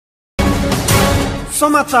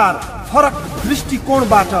समाचार फरक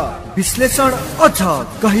दृष्टिकोणबाट, विश्लेषण अझ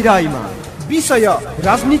गहिराईमा, विषय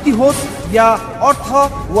राजनीति होस् या अर्थ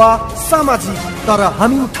वा सामाजिक, तर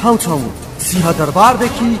हामी उठाउँछौ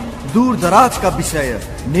सिंहदरबारदेखि दूर दराजका विषय,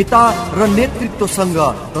 नेता र नेतृत्वसँग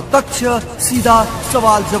प्रत्यक्ष सीधा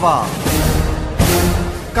सवाल जवाब।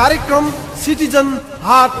 कार्यक्रम सिटिजन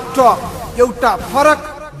हाट टक, एउटा फरक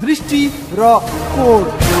दृष्टि र कोण।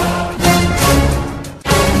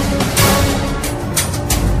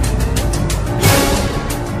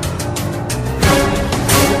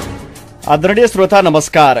 आदरणीय श्रोता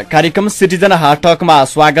नमस्कार। कार्यक्रम सिटिजन हाटकमा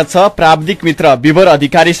स्वागत छ। प्राविधिक मित्र विवर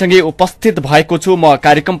अधिकारीसँगै उपस्थित भएको छु म,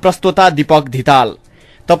 कार्यक्रम प्रस्तोता दीपक धिताल।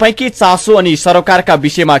 तपाईकी चासो अनि सरोकारका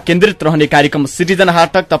विषयमा केन्द्रित रहने कार्यक्रम सिटिजन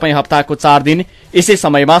हाटक तपाईँ हप्ताको 4 दिन यसै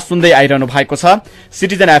समयमा सुन्दै आइरहनु भएको छ।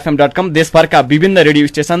 citizenfm.com, देशभरका विभिन्न रेडियो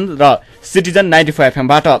स्टेशन र सिटिजन 94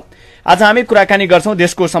 FM-बाट। आज हामी कुराकानी गर्छौं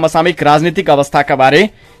देशको समसामयिक राजनीतिक अवस्थाका बारे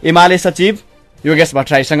एमाले सचिव योगेश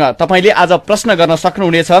भट्टराईसँग। तपाईले आज प्रश्न गर्न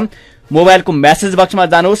सक्नुहुनेछ। मोबाइलको मेसेज बक्समा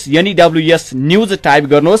जानुहोस्, NEWS न्यूज टाइप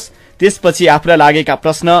गर्नुहोस्, त्यसपछि आफूलाई लागेका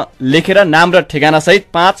प्रश्न लेखेर नाम र ठेगाना सहित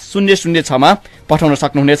 5006 मा पठाउन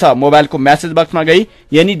सक्नुहुनेछ। मोबाइलको मेसेज बक्समा गई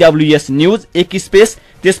NEWS न्यूज एक स्पेस,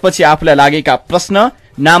 त्यसपछि आफूलाई लागेका प्रश्न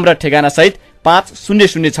नाम र ठेगाना सहित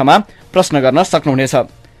 5006 मा प्रश्न गर्न सक्नुहुनेछ।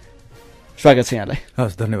 स्वागत छ यहाँलाई।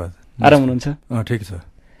 हस्, धन्यवाद। आराम हुनुहुन्छ? ठिक छ।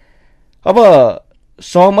 अब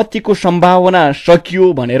सहमतिको सम्भावना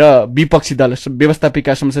सकियो भनेर विपक्षी दल,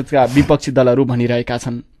 व्यवस्थापिका संसदका विपक्षी दलहरू भनिरहेका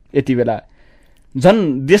छन्। यति बेला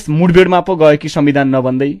झन् देश मुडबेडमा पो गयो कि संविधान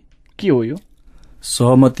नबन्दै, के हो यो?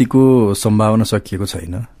 सहमतिको सम्भावना सकिएको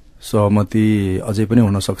छैन। सहमति अझै पनि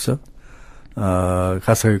हुन सक्छ।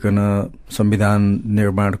 खास गरिकन संविधान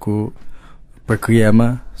निर्माणको प्रक्रियामा,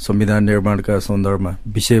 संविधान निर्माणका सन्दर्भमा,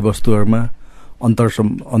 विषयवस्तुहरूमा,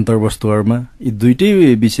 अन्तर्वस्तुहरूमा, यी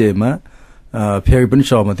दुईटै विषयमा फेरि पनि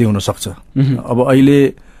सहमति हुन सक्छ। अब अहिले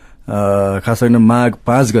खास गरी माघ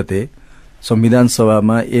 5 गते संविधान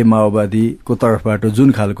सभामा माओवादीको तर्फबाट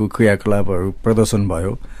जुन खालको क्रियाकलापहरू प्रदर्शन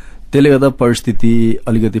भयो, त्यसले गर्दा परिस्थिति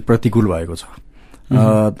अलिकति प्रतिकूल भएको छ।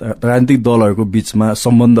 राजनीतिक दलहरूको बीचमा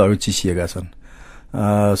सम्बन्धहरू चिसिएका छन्।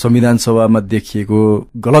 संविधान सभामा देखिएको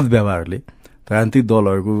गलत व्यवहारले राजनीतिक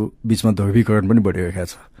दलहरूको बीचमा ध्रुवीकरण पनि बढिरहेको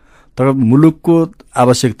छ। तर मुलुकको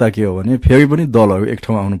आवश्यकता के हो भने फेरि पनि दलहरू एक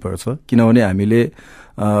ठाउँ आउनुपर्छ। किनभने हामीले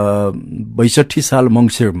 62 साल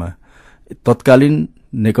मङ्सिरमा तत्कालीन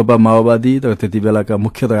नेकपा माओवादी र त्यति बेलाका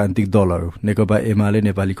मुख्य राजनीतिक दलहरू नेकपा एमाले,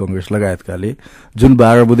 नेपाली कांग्रेस लगायतकाले जुन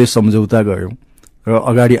 12 बुँदे सम्झौता गर्यौं र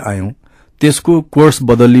अगाडि आयौं, त्यसको कोर्स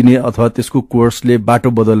बदलिने अथवा त्यसको कोर्सले बाटो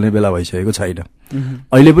बदल्ने बेला भइसकेको छैन।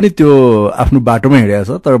 अहिले पनि त्यो आफ्नो बाटोमा हिँडेको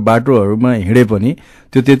छ, तर बाटोहरूमा हिँडे पनि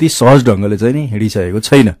त्यो त्यति सहज ढंगले चाहिँ नि हिँडिसकेको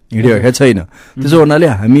छैन, हिँडिरहेको छैन। त्यसो हुनाले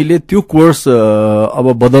हामीले त्यो कोर्स अब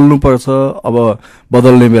बदल्नुपर्छ। अब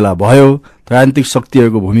बदल्ने बेला भयो, राजनीतिक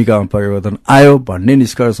शक्तिहरूको भूमिकामा परिवर्तन आयो भन्ने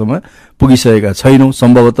निष्कर्षमा पुगिसकेका छैनौं।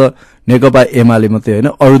 सम्भवतः नेकपा एमाले मात्रै होइन,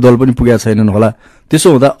 अरू दल पनि पुगेका छैनन् होला।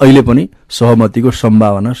 त्यसो हुँदा अहिले पनि सहमतिको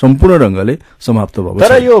सम्भावना सम्पूर्ण ढंगले समाप्त भएको छ।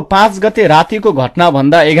 तर यो 5 गते रातिको घटना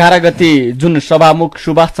भन्दा 11 गते जुन सभामुख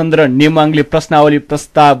सुभाष चन्द्र नेमाङले प्रश्नावली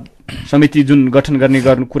प्रस्ताव समिति जुन गठन गर्ने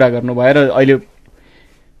कुरा गर्नुभयो र अहिले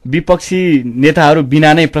विपक्षी नेताहरू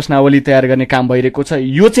बिना नै प्रश्नावली तयार गर्ने काम भइरहेको छ,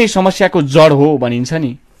 यो चाहिँ समस्याको जड हो भनिन्छ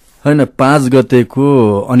नि? हैन, 5 गतेको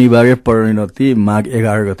अनिवार्य परिणति माघ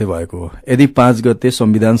 11 गते भएको हो। यदि 5 गते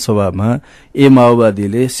संविधान सभामा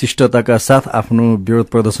माओवादीले शिष्टताका साथ आफ्नो विरोध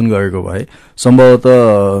प्रदर्शन गरेको भए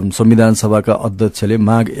सम्भवतः संविधान सभाका अध्यक्षले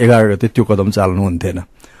माघ 11 गते त्यो कदम चाल्नुहुन्थेन।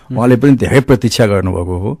 उहाँले पनि धेरै प्रतीक्षा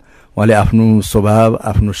गर्नुभएको हो। उहाँले आफ्नो स्वभाव,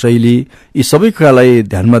 आफ्नो शैली, यी सबै कुरालाई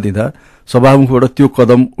ध्यानमा दिँदा सभामुखबाट त्यो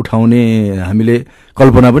कदम उठाउने हामीले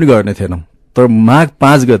कल्पना पनि गर्ने थिएनौं। तर माघ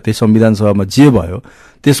 5 गते संविधान सभामा जे भयो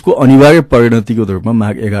त्यसको अनिवार्य परिणतिको रूपमा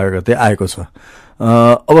माघ 11 गते आएको छ।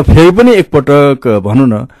 अब फेरि पनि एकपटक भनौं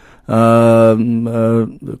न,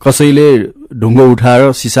 कसैले ढुङ्गो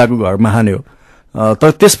उठाएर सिसाको घरमा हान्यो,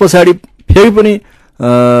 तर त्यस पछाडि फेरि पनि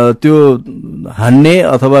त्यो हान्ने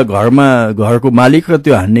अथवा घरको मालिक र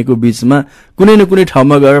त्यो हान्नेको बीचमा कुनै न कुनै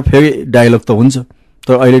ठाउँमा गएर फेरि डायलग त हुन्छ।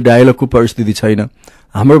 तर अहिले डायलगको परिस्थिति छैन।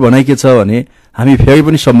 हाम्रो भनाइ के छ भने हामी फेरि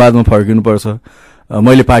पनि संवादमा फर्किनुपर्छ।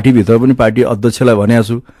 मैले पार्टीभित्र पनि पार्टी अध्यक्षलाई भनेको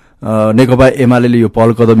छु, नेकपा एमाले यो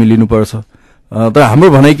पहल कदमी लिनुपर्छ। तर हाम्रो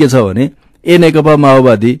भनाइ के छ भने नेकपा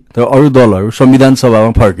माओवादी र अरू दलहरू संविधान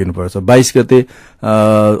सभामा फर्किनुपर्छ। 22 गते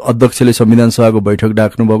अध्यक्षले संविधान सभाको बैठक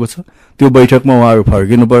डाक्नु भएको छ। त्यो बैठकमा उहाँहरू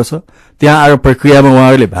फर्किनुपर्छ। त्यहाँ आएर प्रक्रियामा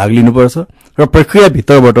उहाँहरूले भाग लिनुपर्छ र प्रक्रिया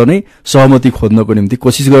भित्रबाट नै सहमति खोज्नको निम्ति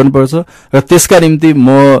कोसिस गर्नुपर्छ। र त्यसका निम्ति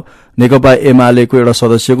म नेकपा एमालेको एउटा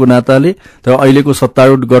सदस्यको नाताले तर अहिलेको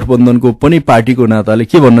सत्तारूढ गठबन्धनको पनि पार्टीको नाताले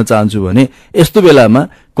के भन्न चाहन्छु भने यस्तो बेलामा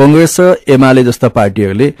कांग्रेस र एमाले जस्ता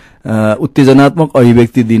पार्टीहरूले उत्तेजनात्मक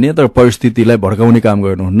अभिव्यक्ति दिने तर परिस्थितिलाई भड्काउने काम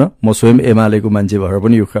गर्नुहुन्न। म स्वयं एमालेको मान्छे भएर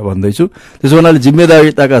पनि यो कुरा भन्दैछु। त्यसो हुनाले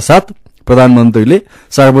जिम्मेदारीताका साथ प्रधानमन्त्रीले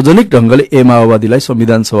सार्वजनिक ढंगले माओवादीलाई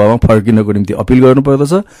संविधान सभामा फर्किनको निम्ति अपील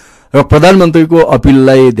गर्नुपर्दछ र प्रधानमन्त्रीको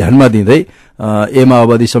अपीललाई ध्यानमा दिँदै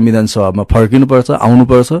माओवादी संविधान सभामा फर्किनुपर्छ,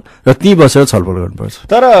 आउनुपर्छ र ती बसेर छलफल गर्नुपर्छ।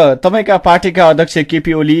 तर तपाईका पार्टीका अध्यक्ष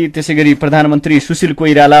केपी ओली त्यसैगरी प्रधानमन्त्री सुशील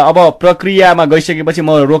कोइराला अब प्रक्रियामा गइसकेपछि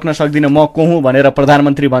म रोक्न सक्दिन, म को हुँ भनेर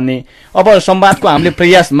प्रधानमन्त्री भन्ने, अब संवादको हामीले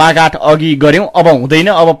प्रयास मागाट अघि गर्यौं, अब हुँदैन,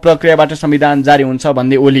 अब प्रक्रियाबाट संविधान जारी हुन्छ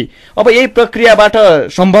भन्ने ओली। अब यही प्रक्रियाबाट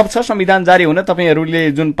सम्भव छ संविधान जारी हुन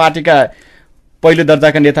तपाईहरुले जुन पार्टीका पहिलो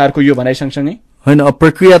दर्जाका नेताहरूको यो भनाइ सँगसँगै? हैन,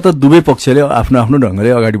 प्रक्रिया त दुवै पक्षले आफ्नो आफ्नो ढंगले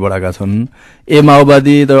अगाडि बढाएका छन्।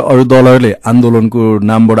 माओवादी र अरु दलहरूले आन्दोलनको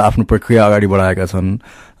नामबाट आफ्नो प्रक्रिया अगाडि बढाएका छन्।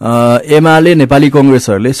 एमाले नेपाली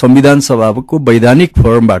कांग्रेसहरूले संविधान सभाको वैधानिक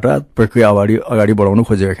फोरमबाट प्रक्रिया अगाडि बढाउन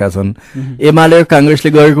खोजिरहेका छन्। एमाले र कांग्रेसले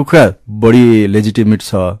गरेको कुरा बढी लेजिटिमेट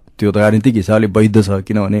छ, त्यो त राजनीतिक हिसाबले वैध छ,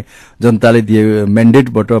 किनभने जनताले दिएको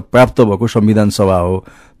म्यान्डेटबाट प्राप्त भएको संविधान सभा हो,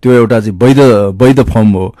 त्यो एउटा चाहिँ वैध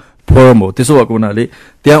फोरम हो। त्यसो भएको हुनाले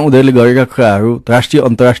त्यहाँ उनीहरूले गरेका कुराहरू राष्ट्रिय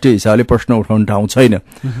अन्तर्राष्ट्रिय हिसाबले प्रश्न उठाउने ठाउँ छैन।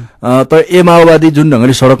 तर माओवादी जुन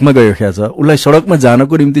ढंगले सड़कमा गइरहेको छ, उसलाई सड़कमा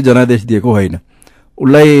जानको निम्ति जनादेश दिएको होइन।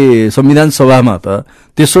 उसलाई संविधान सभामा त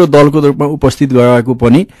तेस्रो दलको रूपमा उपस्थित गराएको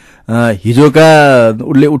पनि हिजोका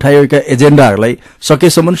उसले उठाएका एजेन्डाहरूलाई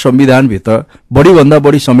सकेसम्म संविधानभित्र बढीभन्दा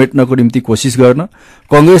बढी समेट्नको निम्ति कोसिस गर्न,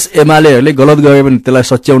 कांग्रेस एमालेहरूले गलत गरे भने त्यसलाई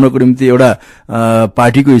सच्याउनको निम्ति एउटा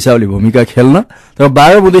पार्टीको हिसाबले भूमिका खेल्न र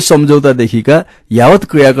 12 बुँदे सम्झौतादेखिका यावत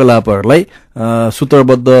क्रियाकलापहरूलाई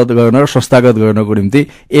सूत्रबद्ध गर्न र संस्थागत गर्नको निम्ति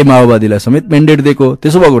माओवादीलाई समेत म्यान्डेट दिएको।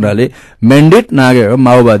 त्यसो भएको हुनाले म्यान्डेट नागेर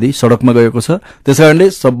माओवादी सड़कमा गएको छ। त्यसकारणले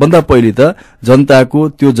सबभन्दा पहिले त जनताको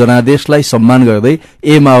त्यो जनादेशलाई सम्मान गर्दै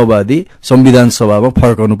माओवादी संविधान सभामा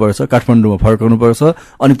फर्कनुपर्छ, काठमाडौँमा फर्कनुपर्छ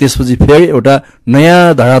अनि त्यसपछि फेरि एउटा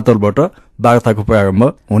नयाँ धरातलबाट वार्ताको प्रारम्भ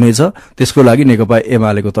हुनेछ। त्यसको लागि नेकपा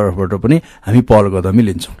एमालेको तर्फबाट पनि हामी पहल कदमी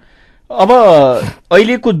लिन्छौं। अब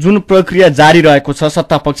अहिलेको जुन प्रक्रिया जारी रहेको छ,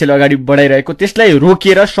 सत्ता पक्षले अगाडि बढाइरहेको, त्यसलाई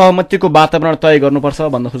रोकिएर सहमतिको वातावरण तय गर्नुपर्छ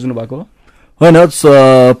भन्न खोज्नु भएको हो? हैन,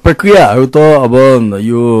 प्रक्रियाहरू त अब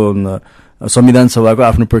यो संविधान सभाको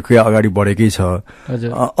आफ्नो प्रक्रिया अगाडि बढेकै छ।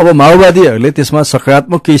 अब माओवादीहरूले त्यसमा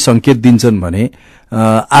सकारात्मक केही संकेत दिन्छन् भने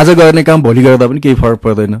आज गर्ने काम भोलि गर्दा पनि केही फरक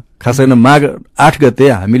पर्दैन। खास गरी माघ 8 गते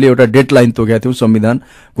हामीले एउटा डेडलाइन तोकेका थियौं संविधान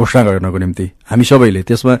घोषणा गर्नको निम्ति। हामी सबैले,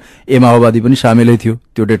 त्यसमा माओवादी पनि सामेलै थियो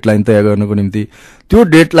त्यो डेडलाइन तय गर्नको निम्ति। त्यो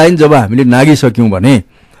डेडलाइन जब हामीले नागिसक्यौं भने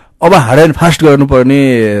अब हार्ड एन्ड फास्ट गर्नुपर्ने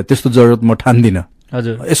त्यस्तो जरुरत म ठान्दिन।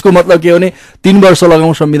 यसको मतलब के हो भने 3 वर्ष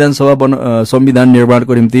लगाउँ संविधान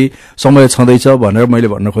निर्माणको निम्ति समय छँदैछ भनेर मैले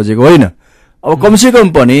भन्न खोजेको होइन। अब कमसे कम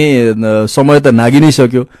पनि समय त नागि नै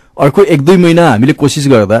सक्यो, अर्को 1-2 महिना हामीले कोसिस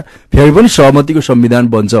गर्दा फेरि पनि सहमतिको संविधान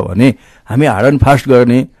बन्छ भने हामी हार्ड एन्ड फास्ट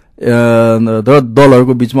गर्ने र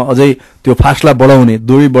दलहरूको बीचमा अझै त्यो फासला बढाउने,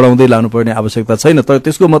 दूरी बढाउँदै लानुपर्ने आवश्यकता छैन। तर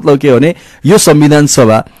त्यसको मतलब के हो भने यो संविधान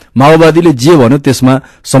सभा माओवादीले जे भन्यो त्यसमा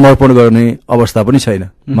समर्पण गर्ने अवस्था पनि छैन।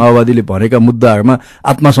 माओवादीले भनेका मुद्दाहरूमा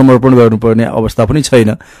आत्मसमर्पण गर्नुपर्ने अवस्था पनि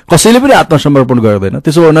छैन, कसैले पनि आत्मसमर्पण गर्दैन।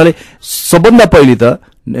 त्यसो हुनाले सबभन्दा पहिले त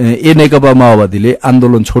नेकपा माओवादीले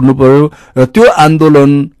आन्दोलन छोड्नु पर्यो र त्यो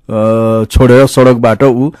आन्दोलन छोडेर सड़कबाट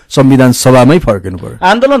ऊ संविधान सभामै फर्किनु पर्यो।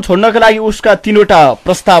 आन्दोलन छोड्नका लागि उसका 3वटा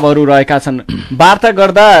प्रस्तावहरू रहेका छन्। वार्ता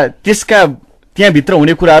गर्दा त्यसका त्यहाँभित्र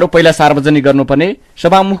हुने कुराहरू पहिला सार्वजनिक गर्नुपर्ने,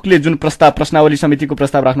 सभामुखले जुन प्रश्नावली समितिको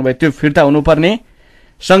प्रस्ताव राख्नुभयो त्यो फिर्ता हुनुपर्ने,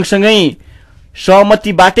 सँगसँगै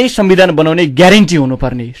सहमतिबाटै संविधान बनाउने ग्यारेन्टी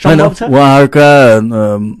हुनुपर्ने। सम्भव छ? उहाँहरूका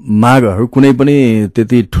मागहरू कुनै पनि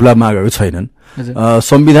त्यति ठूला मागहरू छैनन्।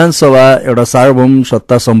 संविधान सभा एउटा सार्वभौम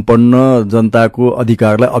सत्ता सम्पन्न जनताको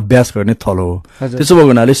अधिकारलाई अभ्यास गर्ने थलो हो। त्यसो भएको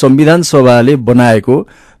हुनाले संविधान सभाले बनाएको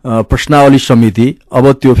प्रश्नावली समिति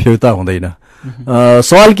अब त्यो फिर्ता हुँदैन।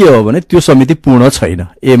 सवाल के हो भने त्यो समिति पूर्ण छैन,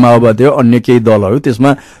 माओवादी र अन्य केही दलहरू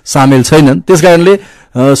त्यसमा सामेल छैनन्। त्यसकारणले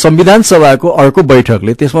संविधान सभाको अर्को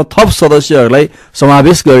बैठकले त्यसमा थप सदस्यहरूलाई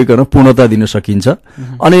समावेश गरिकन पूर्णता दिन सकिन्छ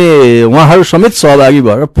अनि उहाँहरू समेत सहभागी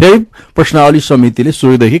भएर फेरि प्रश्नावली समितिले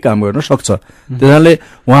सुरुदेखि काम गर्न सक्छ। त्यसैले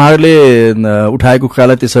उहाँहरूले उठाएको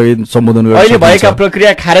कुरालाई त्यसरी सम्बोधन गर्न अहिले भएका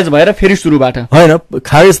प्रक्रिया खारेज भएर फेरि सुरुबाट होइन,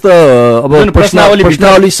 खारेज त अब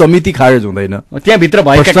प्रश्नावली समिति खारेज हुँदैन। त्यहाँ भित्र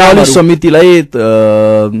भएका प्रश्नावली समितिलाई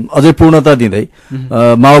अझै पूर्णता दिँदै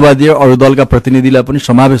माओवादी र अरू दलका प्रतिनिधिलाई पनि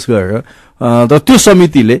समावेश गरेर र त्यो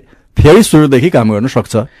समितिले फेरि सुरुदेखि काम गर्न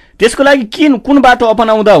सक्छ। त्यसको लागि कुन बाटो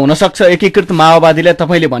अपनाउँदा हुन सक्छ एकीकृत माओवादीलाई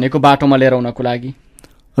तपाईले भनेको बाटोमा लिएर आउनको लागि?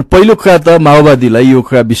 पहिलो कुरा त माओवादीलाई यो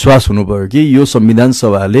कुरा विश्वास हुनु पर्यो कि यो संविधान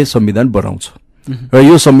सभाले संविधान बनाउँछ र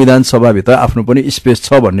यो संविधान सभाभित्र आफ्नो पनि स्पेस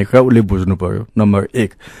छ भन्ने कुरा उसले बुझ्नु पर्यो नम्बर 1।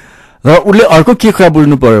 र उसले अर्को के कुरा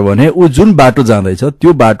बुझ्नु पर्यो भने ऊ जुन बाटो जाँदैछ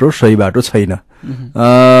त्यो बाटो सही बाटो छैन।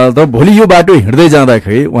 तर भोलि यो बाटो हिँड्दै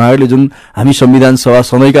जाँदाखेरि उहाँहरूले जुन हामी संविधान सभा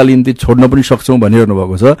सधैँका निम्ति छोड्न पनि सक्छौं भनिरहनु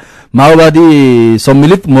भएको छ, माओवादी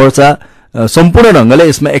सम्मिलित मोर्चा सम्पूर्ण ढंगले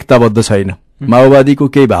यसमा एकताबद्ध छैन। माओवादीको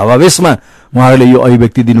केही भावावेशमा उहाँहरूले यो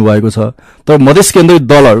अभिव्यक्ति दिनुभएको छ। तर मधेस केन्द्रित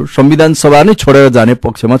दलहरू संविधान सभा नै छोडेर जाने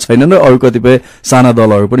पक्षमा छैनन् र अरू कतिपय साना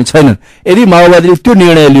दलहरू पनि छैनन्। यदि माओवादीले त्यो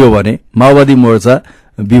निर्णय लियो भने माओवादी मोर्चा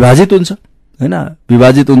विभाजित हुन्छ हैन,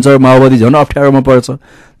 विभाजित हुन्छ, माओवादी झन् अप्ठ्यारोमा पर्छ।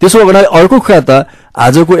 त्यसो हुनाले अर्को कुरा त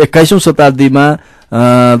आजको 21औं शताब्दीमा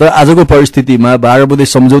र आजको परिस्थितिमा 12 बुँदे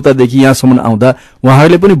सम्झौतादेखि यहाँसम्म आउँदा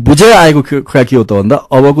उहाँहरूले पनि बुझेर आएको कुरा के हो त भन्दा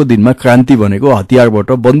अबको दिनमा क्रान्ति भनेको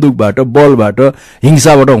हतियारबाट, बन्दुकबाट, बलबाट,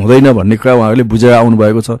 हिंसाबाट हुँदैन भन्ने कुरा उहाँहरूले बुझेर आउनु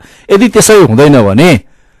भएको छ। यदि त्यसरी हुँदैन भने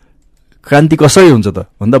क्रान्ति कसरी हुन्छ त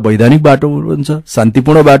भन्दा वैधानिक बाटोबाट हुन्छ,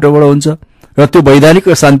 शान्तिपूर्ण बाटोबाट हुन्छ। र त्यो वैधानिक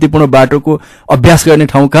र शान्तिपूर्ण बाटोको अभ्यास गर्ने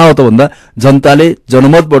ठाउँ कहाँ हो त भन्दा जनताले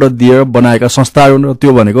जनमतबाट दिएर बनाएका संस्थाहरू र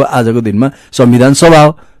त्यो भनेको आजको दिनमा संविधान सभा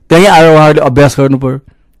हो। त्यही आएर उहाँहरूले अभ्यास गर्नु पर्यो,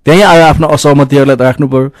 त्यही आएर आफ्नो असहमतिहरूलाई राख्नु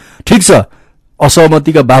पर्यो। ठिक छ,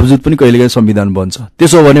 असहमतिका बावजुद पनि कहिलेकाहीँ संविधान बन्छ।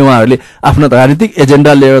 त्यसो भने उहाँहरूले आफ्नो राजनीतिक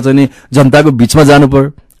एजेन्डा लिएर चाहिँ जनताको बीचमा जानु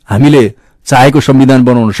पर्यो। हामीले चाहेको संविधान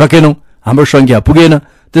बनाउन सकेनौं, हाम्रो संख्या पुगेन,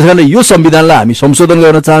 त्यसकारणले यो संविधानलाई हामी संशोधन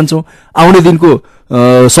गर्न चाहन्छौं। आउने दिनको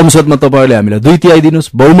संसदमा तपाईहरुले हामीलाई 2/3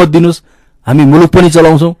 दिनुस्, बहुमत दिनुस्, हामी मुलुक पनि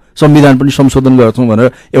चलाउँछौं, संविधान पनि संशोधन गर्छौं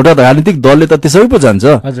भनेर एउटा राजनीतिक दलले त त्यसै पो जान्छ।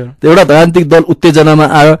 एउटा राजनीतिक दल उत्तेजनामा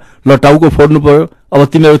आएर ल टाउको फोड्नु पर्यो, अब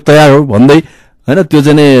तिमीहरु तयार हौ भन्दै हैन त्यो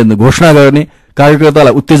चाहिँ घोषणा गर्ने,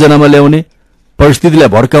 कार्यकर्तालाई उत्तेजनामा ल्याउने, परिस्थितिलाई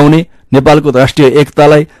भड्काउने, नेपालको राष्ट्रिय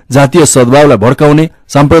एकतालाई, जातीय सद्भावलाई भड्काउने,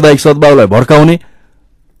 साम्प्रदायिक सद्भावलाई भड्काउने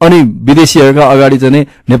अनि विदेशीहरुका अगाडि चाहिँ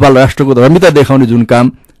नेपाल राष्ट्रको रमिता देखाउने जुन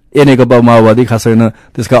काम नेकपा माओवादी खास गरेर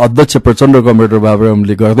त्यसका अध्यक्ष प्रचण्ड कमरेडर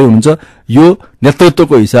बाबुरामले गर्दै हुनुहुन्छ, यो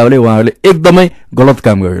नेतृत्वको हिसाबले उहाँहरूले एकदमै गलत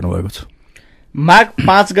काम गरिरहनु भएको छ। माघ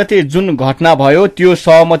 5 गते जुन घटना भयो त्यो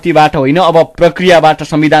सहमतिबाट होइन, अब प्रक्रियाबाट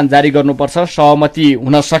संविधान जारी गर्नुपर्छ, सहमति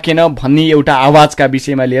हुन सकेन भन्ने एउटा आवाजका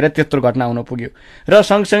विषयमा लिएर त्यत्रो घटना हुन पुग्यो। र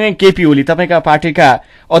सँगसँगै केपी ओली तपाईका पार्टीका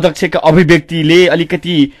अध्यक्षका अभिव्यक्तिले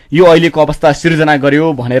अलिकति यो अहिलेको अवस्था सिर्जना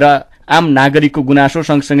गर्यो भनेर आम नागरिकको गुनासो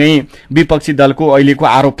सँगसँगै विपक्षी दलको अहिलेको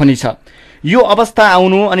आरोप पनि छ। यो अवस्था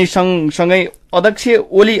आउनु अनि सँगसँगै अध्यक्ष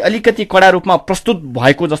ओली अलिकति कडा रूपमा प्रस्तुत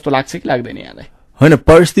भएको जस्तो लाग्छ कि लाग्दैन यहाँलाई? हैन,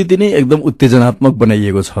 परिस्थिति नै एकदम उत्तेजनात्मक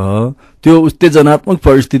बनाइएको छ। त्यो उत्तेजनात्मक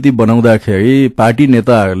परिस्थिति बनाउँदाखेरि पार्टी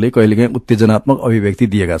नेताहरूले कहिलेकाहीँ उत्तेजनात्मक अभिव्यक्ति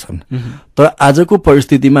दिएका छन्। तर आजको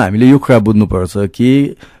परिस्थितिमा हामीले यो कुरा बुझ्नुपर्छ कि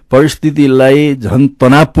परिस्थितिलाई झन्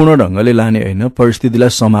तनावपूर्ण ढंगले लाने होइन, परिस्थितिलाई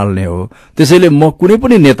सम्हाल्ने हो। त्यसैले म कुनै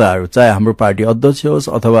पनि नेताहरू, चाहे हाम्रो पार्टी अध्यक्ष होस्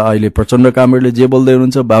अथवा अहिले प्रचण्ड कामरेडले जे बोल्दै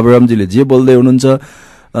हुनुहुन्छ, बाबुरामजीले जे बोल्दै हुनुहुन्छ,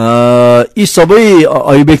 यी सबै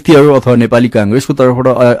अभिव्यक्तिहरू अथवा नेपाली कांग्रेसको तर्फबाट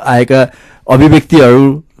आएका अभिव्यक्तिहरू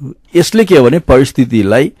यसले के हो भने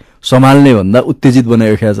परिस्थितिलाई सम्हाल्ने भन्दा उत्तेजित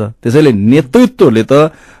बनाइरहेको छ। त्यसैले नेतृत्वले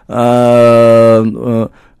त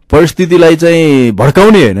परिस्थितिलाई चाहिँ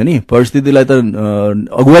भड्काउने होइन नि, परिस्थितिलाई त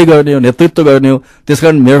अगुवाई गर्ने हो, नेतृत्व गर्ने हो।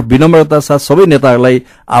 त्यसकारण मेरो विनम्रता साथ सबै नेताहरूलाई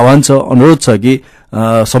आह्वान छ, अनुरोध छ कि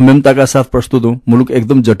संयमताका साथ प्रस्तुत हौं। मुलुक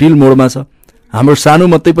एकदम जटिल मोडमा छ। हाम्रो सानो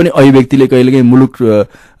मात्रै पनि अभिव्यक्तिले कहिलेकाहीँ मुलुक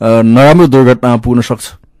नराम्रो दुर्घटनामा पुग्न सक्छ।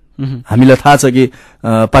 हामीलाई थाहा छ कि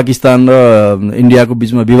पाकिस्तान र इन्डियाको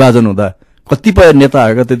बीचमा विभाजन हुँदा कतिपय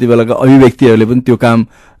नेताहरूका त्यति बेलाका अभिव्यक्तिहरूले पनि त्यो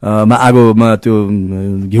काममा आगोमा त्यो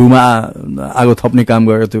घिउमा आगो थप्ने काम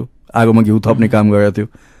गरेको थियो, आगोमा घिउ थप्ने काम गरेको थियो।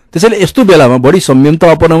 त्यसैले यस्तो बेलामा बढी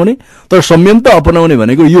संयमता अपनाउने, तर संयमता अपनाउने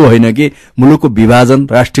भनेको यो होइन कि मुलुकको विभाजन,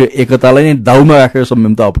 राष्ट्रिय एकतालाई नै दाउमा राखेर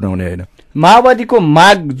संयमता अपनाउने होइन। माओवादीको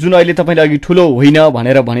माग जुन अहिले तपाईले अघि ठूलो होइन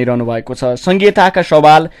भनेर भनिरहनु भएको छ, संघीयताका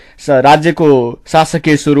सवाल, राज्यको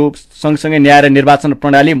शासकीय स्वरूप सँगसँगै न्याय र निर्वाचन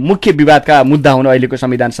प्रणाली मुख्य विवादका मुद्दा हुन् अहिलेको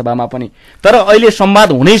संविधान सभामा पनि। तर अहिले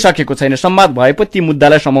संवाद हुनै सकेको छैन। संवाद भए पो ती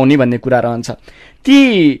मुद्दालाई समाउने भन्ने कुरा रहन्छ। ती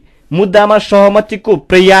मुद्दामा सहमतिको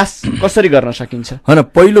प्रयास कसरी गर्न सकिन्छ? हैन,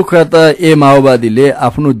 पहिलो कुरा त माओवादीले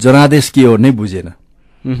आफ्नो जनादेश के हो नै बुझेन।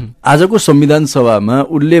 आजको संविधान सभामा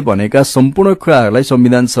उनले भनेका सम्पूर्ण कुराहरूलाई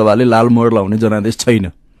संविधान सभाले लाल मोहर लाउने जनादेश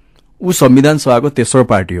छैन। ऊ संविधान सभाको तेस्रो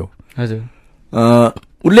पार्टी हो। हजुर,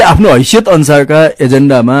 उनले आफ्नो हैसियत अनुसारका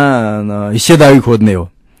एजेन्डामा हिस्सेदारी खोज्ने हो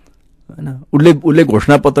हैन। उनले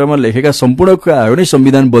घोषणापत्रमा लेखेका सम्पूर्ण कुराहरू नै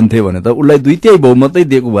संविधान बन्थे भने त उनलाई 2/3 बहुमतै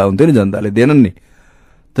दिएको भए हुन्थ्यो नि, जनताले दिएनन् नि।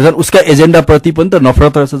 त्यसैले उसका एजेन्डा प्रति पनि त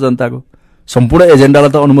नफरत रहेछ जनताको। सम्पूर्ण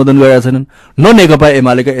एजेन्डालाई त अनुमोदन गरेका छैनन्, न नेकपा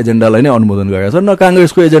एमालेका एजेन्डालाई नै अनुमोदन गरेका छन्, न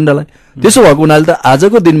कांग्रेसको एजेन्डालाई। त्यसो भएको हुनाले त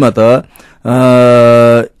आजको दिनमा त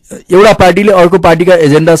एउटा पार्टीले अर्को पार्टीका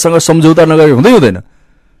एजेन्डासँग सम्झौता नगरे हुँदैन।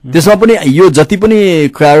 त्यसमा पनि यो जति पनि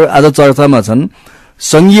कुराहरू आज चर्चामा छन्,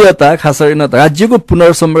 संघीयता खास गरेर राज्यको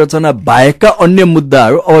पुनर्संरचना बाहेकका अन्य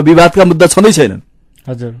मुद्दाहरू अब विवादका मुद्दा छँदै छैनन्।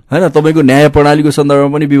 हजुर, हैन, तपाईको न्याय प्रणालीको सन्दर्भमा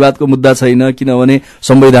पनि विवादको मुद्दा छैन, किनभने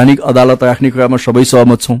संवैधानिक अदालत राख्ने कुरामा सबै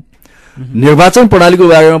सहमत छौं। निर्वाचन प्रणालीको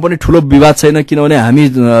बारेमा पनि ठूलो विवाद छैन, किनभने हामी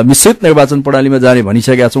मिश्रित निर्वाचन प्रणालीमा जाने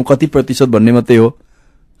भनिसकेका छौं। कति प्रतिशत भन्ने मात्रै हो,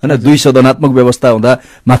 हैन। 2 सदनात्मक व्यवस्था हुँदा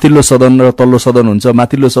माथिल्लो सदन र तल्लो सदन हुन्छ,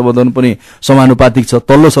 माथिल्लो सदन पनि समानुपातिक छ,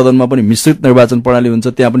 तल्लो सदनमा पनि मिश्रित निर्वाचन प्रणाली हुन्छ,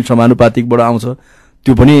 त्यहाँ पनि समानुपातिकबाट आउँछ,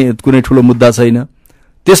 त्यो पनि कुनै ठूलो मुद्दा छैन।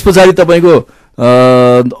 त्यसपछि तपाईको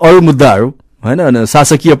अरु मुद्दाहरू, हैन,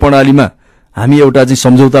 शासकीय प्रणालीमा हामी एउटा चाहिँ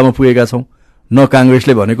सम्झौतामा पुगेका छौं। न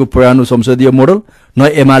कांग्रेसले भनेको पुरानो संसदीय मोडल, न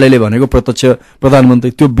एमालेले भनेको प्रत्यक्ष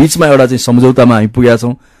प्रधानमन्त्री, त्यो बीचमा एउटा चाहिँ सम्झौतामा हामी पुगेका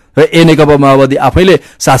छौं। र नेकपा माओवादी आफैले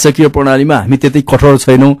शासकीय प्रणालीमा हामी त्यति कठोर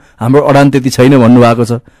छैनौं, हाम्रो अडान त्यति छैन भन्नुभएको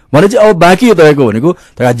छ भने चाहिँ अब बाँकी रहेको भनेको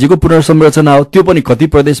राज्यको पुनर्संरचना हो। त्यो पनि कति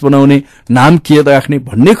प्रदेश बनाउने, नाम के राख्ने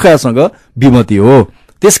भन्ने कुरासँग विमति हो।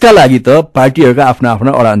 त्यसका लागि त पार्टीहरूका आफ्ना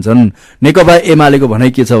आफ्ना अडान छन्। नेकपा एमालेको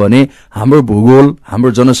भनाइ के छ भने हाम्रो भूगोल,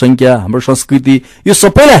 हाम्रो जनसंख्या, हाम्रो संस्कृति यो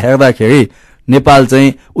सबैलाई हेर्दाखेरि नेपाल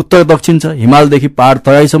चाहिँ उत्तर दक्षिण छ, हिमालदेखि पहाड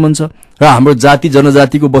तराईसम्म छ, र हाम्रो जाति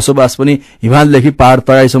जनजातिको बसोबास पनि हिमालदेखि पहाड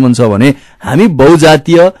तराईसम्म छ भने हामी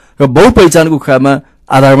बहुजातीय र बहुपहिचानको कुरामा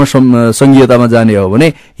आधारमा संघीयतामा जाने हो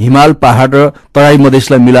भने हिमाल पहाड र तराई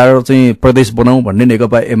मधेसलाई मिलाएर चाहिँ प्रदेश बनाऊ भन्ने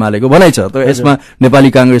नेकपा एमालेको भनाइ छ। तर यसमा नेपाली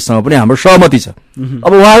कांग्रेससँग पनि हाम्रो सहमति छ।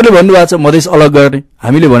 अब उहाँहरूले भन्नुभएको छ मधेस अलग गर्ने,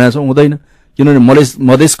 हामीले भनेका छौं हुँदैन, किनभने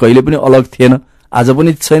मधेस कहिले पनि अलग थिएन, आज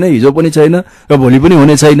पनि छैन, हिजो पनि छैन, र भोलि पनि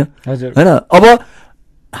हुने छैन, हैन। अब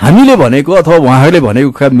हामीले भनेको अथवा उहाँहरूले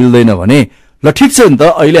भनेको कुरा मिल्दैन भने ल ठिक छ नि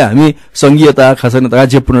त, अहिले हामी संघीयता खास गरी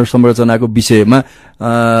राज्य पुनर्संरचनाको विषयमा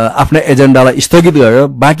आफ्ना एजेन्डालाई स्थगित गरेर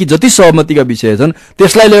बाँकी जति सहमतिका विषय छन्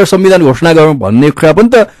त्यसलाई लिएर संविधान घोषणा गरौँ भन्ने कुरा पनि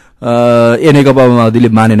त नेकपा माओवादीले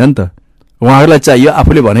मानेन नि त। उहाँहरूलाई चाहियो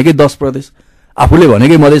आफूले भनेकै 10 प्रदेश, आफूले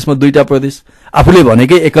भनेकै मधेसमा 2टा प्रदेश, आफूले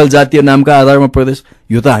भनेकै एकल जातीय नामका आधारमा प्रदेश,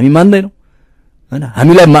 यो त हामी मान्दैनौं, हैन।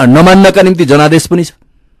 हामीलाई नमान्नका निम्ति जनादेश पनि छ।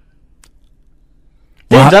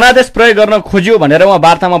 जनादेश प्रयोग गर्न खोज्यो भनेर उहाँ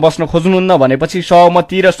वार्तामा बस्न खोज्नुहुन्न भनेपछि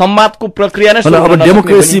सहमति र संवादको प्रक्रिया नै अब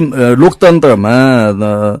डेमोक्रेसी लोकतन्त्रमा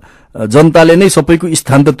जनताले नै सबैको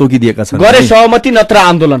स्थान त तोकिदिएका छन्। गरे सहमति नत्र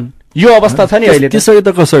आन्दोलन, यो अवस्था छ नि अहिले। त्यसरी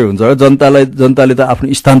त कसरी हुन्छ र? जनताले त आफ्नो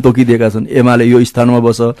स्थान तोकिदिएका छन्, एमाले यो स्थानमा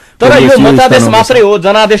बस, तर यो मतादेश मात्रै हो,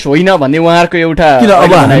 जनादेश होइन भन्ने उहाँहरूको एउटा। किन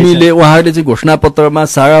अब हामीले उहाँहरूले चाहिँ घोषणापत्रमा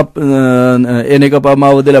सारा नेकपा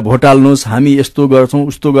माओवादीलाई भोट हाल्नुहोस्, हामी यस्तो गर्छौं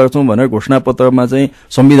उस्तो गर्छौं भनेर घोषणापत्रमा चाहिँ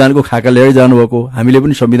संविधानको खाका लिएर जानुभएको, हामीले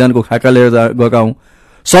पनि संविधानको खाका लिएर गएका हौं।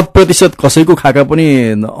 100% कसैको खाका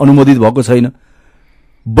पनि अनुमोदित भएको छैन।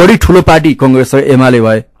 बढी ठूलो पार्टी कांग्रेस र एमाले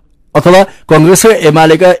भए, अथवा कांग्रेस र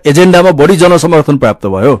एमालेका एजेन्डामा बढी जनसमर्थन प्राप्त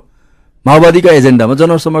भयो, माओवादीका एजेन्डामा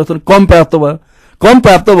जनसमर्थन कम प्राप्त भयो। कम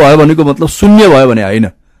प्राप्त भयो भनेको मतलब शून्य भयो भने होइन।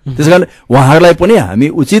 त्यसकारण उहाँहरूलाई पनि हामी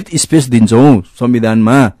उचित स्पेस दिन्छौं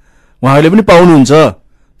संविधानमा, उहाँहरूले पनि पाउनुहुन्छ,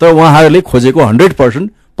 तर उहाँहरूले खोजेको 100%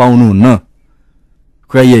 पाउनुहुन्न,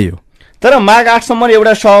 कुरा यही हो। तर माघ 8 सम्म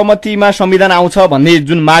एउटा सहमतिमा संविधान आउँछ भन्ने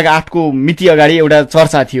जुन माघ 8 को मिति अगाडि एउटा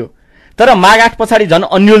चर्चा थियो, तर माघ 8 पछाडि झन्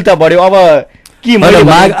अन्यलता बढ्यो। अब कि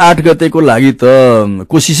माघ 8 गतेको लागि त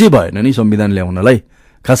कोसिसै भएन नि संविधान ल्याउनलाई।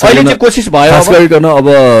 खास गरिकन अब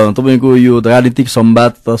तपाईको यो राजनीतिक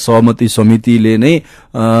संवाद त सहमति समितिले नै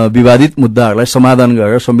विवादित मुद्दाहरूलाई समाधान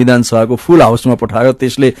गरेर संविधान सभाको फुल हाउसमा पठाएर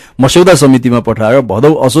त्यसले मस्यौदा समितिमा पठाएर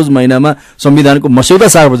भदौ असोज महिनामा संविधानको मस्यौदा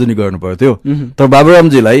सार्वजनिक गर्नु पर्थ्यो। तर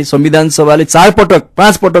बाबुरामजीलाई संविधान सभाले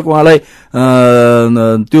 5 पटक उहाँलाई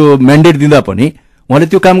त्यो म्यान्डेट दिँदा पनि उहाँले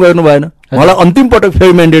त्यो काम गर्नु भएन। उहाँलाई अन्तिम पटक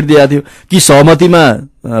फेरि म्यान्डेट दिएको थियो कि सहमतिमा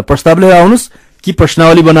प्रस्ताव लिएर आउनुहोस् कि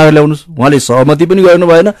प्रश्नावली बनाएर ल्याउनुहोस्। उहाँले सहमति पनि गर्नु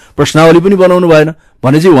भएन, प्रश्नावली पनि बनाउनु भएन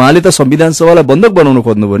भनेपछि उहाँले त संविधान सभालाई बन्धक बनाउन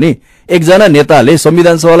खोज्नु भयो नि। एकजना नेताले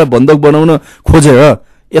संविधान सभालाई बन्धक बनाउन खोजेर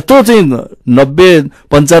यत्रो चाहिँ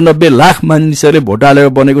 90-95 लाख मानिसहरूले भोट हालेर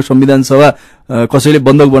बनेको संविधान सभा कसैले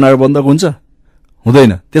बन्धक बनाएर बन्धक हुन्छ?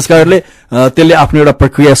 हुँदैन। त्यसकारणले त्यसले आफ्नो एउटा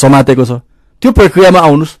प्रक्रिया समातेको छ, त्यो प्रक्रियामा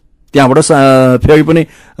आउनुहोस्, त्यहाँबाट फेरि पनि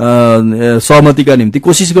सहमतिका निम्ति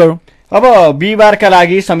कोसिस गरौँ। अब बिहिबारका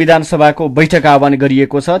लागि संविधान सभाको बैठक आह्वान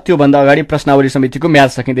गरिएको छ, त्योभन्दा अगाडि प्रश्नावली समितिको म्याद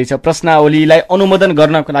सकिँदैछ। प्रश्नावलीलाई अनुमोदन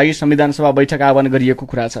गर्नको लागि संविधान सभा बैठक आह्वान गरिएको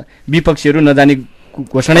कुरा छ, विपक्षीहरू नजाने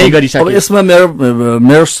घोषणै गरिसके। अब यसमा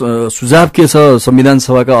मेरो सुझाव के छ संविधान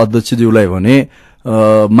सभाका अध्यक्षज्यूलाई भने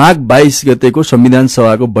माघ 22 गतेको संविधान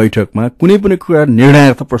सभाको बैठकमा कुनै पनि कुरा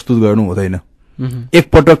निर्णयार्थ प्रस्तुत गर्नु हुँदैन।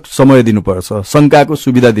 एकपटक समय दिनुपर्छ, शंकाको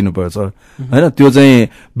सुविधा दिनुपर्छ हैन। त्यो चाहिँ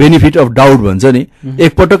बेनिफिट अफ डाउट भन्छ नि।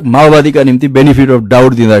 एकपटक माओवादीका निम्ति बेनिफिट अफ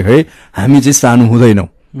डाउट दिँदाखेरि हामी चाहिँ सानो हुँदैनौं।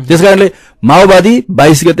 त्यसकारणले माओवादी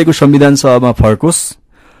 22 गतेको संविधान सभामा फर्कोस्,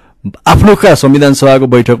 आफ्नो संविधान सभाको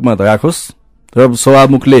बैठकमा राखोस् र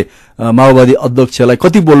सभामुखले माओवादी अध्यक्षलाई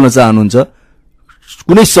कति बोल्न चाहनुहुन्छ,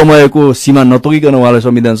 कुनै समयको सीमा नतोकिकन उहाँलाई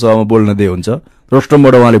संविधान सभामा बोल्न दिए हुन्छ।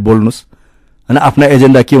 रोस्टमबाट उहाँले बोल्नुस् हैन, आफ्ना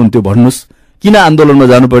एजेन्डा के हुन् त्यो भन्नुस्, किन आन्दोलनमा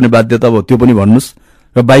जानुपर्ने बाध्यता भयो त्यो पनि भन्नुस्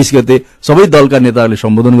र 22 गते सबै दलका नेताहरूले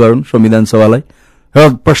सम्बोधन गरून् संविधान सभालाई र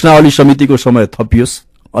प्रश्नावली समितिको समय थपियोस्,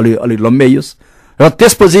 अलि लम्ब्याइयोस् र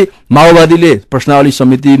त्यसपछि माओवादीले प्रश्नावली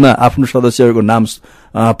समितिमा आफ्नो सदस्यहरूको नाम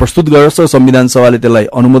प्रस्तुत गर्छ, संविधान सभाले त्यसलाई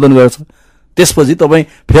अनुमोदन गर्छ। त्यसपछि तपाईं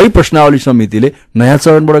फेरि प्रश्नावली समितिले नयाँ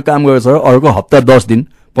चरणबाट काम गर्छ र अर्को हप्ता 10 दिन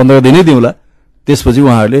 15 दिनै दिउँला। त्यसपछि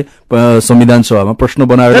उहाँहरूले संविधान सभामा प्रश्न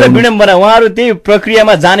बनाएर विडम्बना उहाँहरू त्यही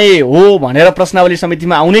प्रक्रियामा जाने हो भनेर प्रश्नावली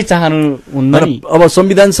समितिमा आउनै चाहनुहुन्न नि। अब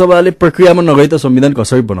संविधान सभाले प्रक्रियामा नगई त संविधान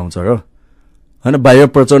कसरी बनाउँछ र हैन। बाह्य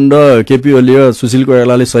प्रचण्ड, केपी ओली र सुशील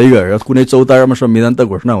कोइरालाले सही गरेर कुनै चौतारामा संविधान त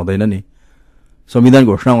घोषणा हुँदैन नि। संविधान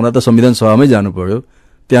घोषणा हुँदा त संविधान सभामै जानु पर्यो।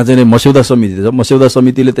 त्यहाँ चाहिँ मस्यौदा समिति छ, मस्यौदा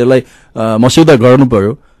समितिले त्यसलाई मस्यौदा गर्नु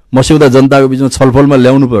पर्यो, मस्यौदा जनताको बीचमा छलफलमा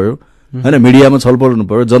ल्याउनु पर्यो हैन, मिडियामा छलफल हुनु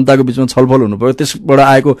पर्यो, जनताको बीचमा छलफल हुनु पर्यो। त्यसबाट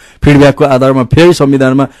आएको फिडब्याकको आधारमा फेरि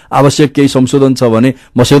संविधानमा आवश्यक केही संशोधन छ भने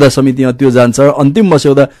मस्यौदा समितिमा त्यो जान्छ र अन्तिम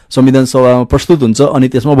मस्यौदा संविधान सभामा प्रस्तुत हुन्छ अनि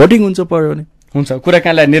त्यसमा भोटिङ हुन्छ पर्यो भने हुन्छ।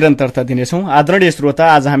 कुराकानीलाई निरन्तरता दिनेछौँ। आदरणीय श्रोता,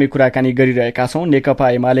 आज हामी कुराकानी गरिरहेका छौं नेकपा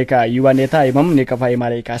एमालेका युवा नेता एवं नेकपा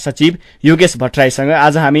एमालेका सचिव योगेश भट्टराईसँग।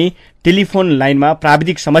 आज हामी टेलिफोन लाइनमा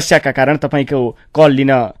प्राविधिक समस्याका कारण तपाईको कल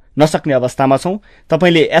लिन नसक्ने अवस्थामा छौं।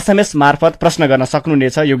 तपाईले एसएमएस मार्फत प्रश्न गर्न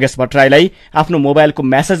सक्नुहुनेछ योगेश भट्टराईलाई। आफ्नो मोबाइलको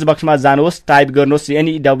मेसेज बक्समा जानुहोस्, टाइप गर्नुहोस्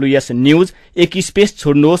NEWS न्यूज, एक स्पेस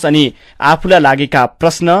छोड्नुहोस् अनि आफूलाई लागेका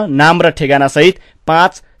प्रश्न, नाम र ठेगाना सहित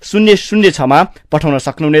 5006 मा पठाउन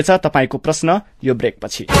सक्नुहुनेछ। तपाईको प्रश्न यो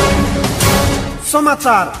ब्रेकपछि।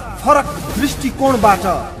 समाचार फरक दृष्टिकोणबाट,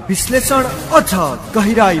 विश्लेषण अझ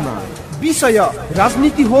गहिराईमा, विषय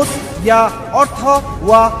राजनीति होस् या अर्थ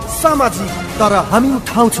वा सामाजिक, तर हामी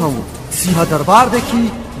उठाउँछौं सिंहदरबारदेखि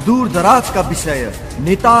दूर दराजका विषय,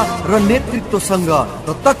 नेता र नेतृत्वसँग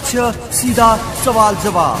प्रत्यक्ष सीधा सवाल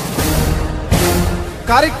जवाब।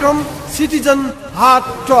 कार्यक्रम सिटिजन हाट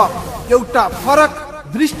टक, एउटा फरक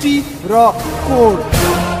दृष्टि र कोण।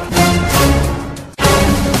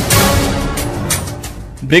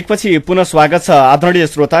 ब्रेकपछि पुनः स्वागत छ। आदरणीय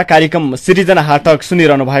श्रोता, कार्यक्रम सिटिजन हाटक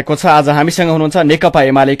सुनिरहनु भएको छ। आज हामीसँग हुनुहुन्छ नेकपा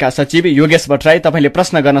एमालेका सचिव योगेश भट्टराई। तपाईले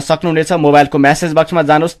प्रश्न गर्न सक्नुहुनेछ। मोबाइलको मेसेज बक्समा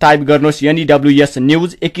जानुहोस्, टाइप गर्नुहोस् NEWS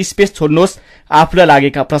न्यूज, एक स्पेस छोड्नुहोस्, आफूलाई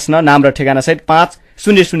लागेका प्रश्न, नाम र ठेगाना सहित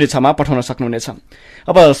 5006 मा पठाउन सक्नुहुनेछ।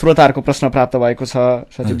 अब श्रोताहरूको प्रश्न प्राप्त भएको छ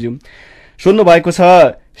सचिवज्यू। सोध्नु भएको छ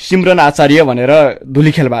सिमरन आचार्य भनेर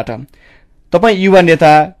धुलीखेलबाट। तपाई युवा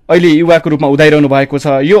नेता, अहिले युवाको रूपमा उदाइरहनु भएको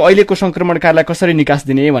छ, यो अहिलेको संक्रमणकाललाई कसरी निकास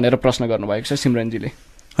दिने भनेर प्रश्न गर्नुभएको छ सिमरनजीले।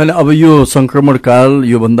 हैन, अब यो संक्रमण काल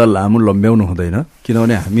यो भन्दा लामो लम्ब्याउनु हुँदैन,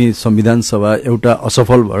 किनभने हामी संविधान सभा एउटा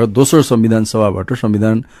असफल भएर दोस्रो संविधान सभाबाट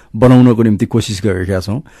संविधान बनाउनको निम्ति कोसिस गरिरहेका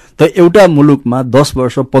छौं। त एउटा मुलुकमा 10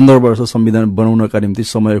 वर्ष 15 वर्ष संविधान बनाउनका निम्ति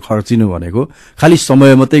समय खर्चिनु भनेको खाली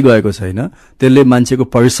समय मात्रै गएको छैन, त्यसले मान्छेको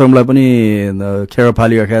परिश्रमलाई पनि खेर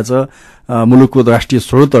फालिरहेको छ। मुलुकको राष्ट्रिय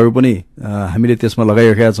स्रोतहरू पनि हामीले त्यसमा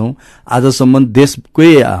लगाइरहेका छौं। आजसम्म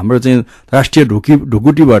देशकै हाम्रो चाहिँ राष्ट्रिय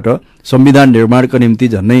ढुकुटीबाट संविधान निर्माणका निम्ति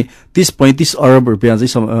झन्नै 30-35 अरब रुपियाँ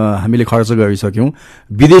चाहिँ हामीले खर्च गरिसक्यौं।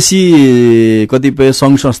 विदेशी कतिपय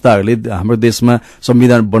संघ संस्थाहरूले हाम्रो देशमा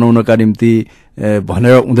संविधान बनाउनका निम्ति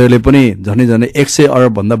भनेर उनीहरूले पनि झनै 100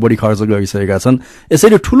 अरब भन्दा बढी खर्च गरिसकेका छन्।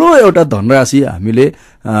 यसैले ठूलो एउटा धनराशि हामीले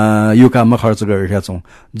यो काममा खर्च गरिरहेका छौं।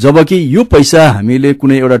 जबकि यो पैसा हामीले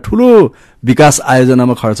कुनै एउटा ठूलो विकास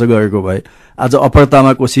आयोजनामा खर्च गरेको भए आज अप्पर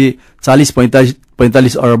तामाकोशी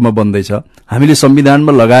 40-45 अरबमा बन्दैछ। हामीले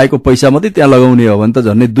संविधानमा लगाएको पैसा मात्रै त्यहाँ लगाउने हो भने त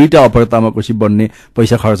झन्नै 2टा अप्पर तामाकोशी बन्ने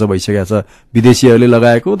पैसा खर्च भइसकेको छ, विदेशीहरूले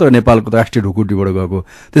लगाएको तर नेपालको राष्ट्रिय ढुकुटीबाट गएको।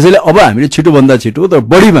 त्यसैले अब हामीले छिटोभन्दा छिटो तर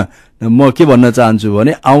बढीमा म के भन्न चाहन्छु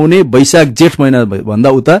भने आउने वैशाख जेठ महिना भन्दा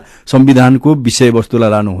उता संविधानको विषयवस्तुलाई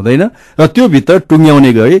लानु हुँदैन र त्यो भित्र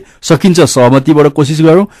टुङ्ग्याउने गरी सकिन्छ सहमतिबाट कोसिस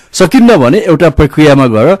गरौं, सकिन्न भने एउटा प्रक्रियामा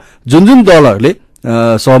गएर जुन दलहरूले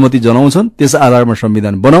सहमति जनाउँछन् त्यस आधारमा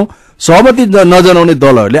संविधान बनाऊ। सहमति नजनाउने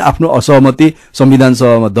दलहरूले आफ्नो असहमति संविधान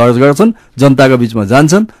सभामा दर्ज गर्छन्, जनताको बीचमा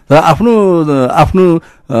जान्छन् र आफ्नो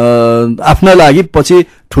आफ्ना लागि पछि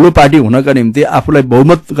ठूलो पार्टी हुनका निम्ति आफूलाई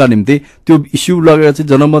बहुमतका निम्ति त्यो इस्यु लगेर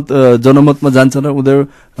चाहिँ जनमतमा जान्छन् र उनीहरू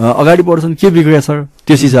अगाडि बढ्छन्। के बिग्रिया सर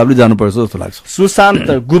त्यस हिसाबले जानुपर्छ जस्तो लाग्छ।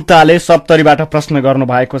 सुशान्त गुप्ताले सप्तरीबाट प्रश्न गर्नु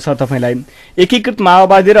भएको छ तपाईलाई। एकीकृत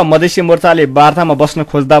माओवादी र मधेसी मोर्चाले वार्तामा बस्न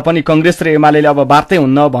खोज्दा पनि कांग्रेस र एमाले अब वार्तै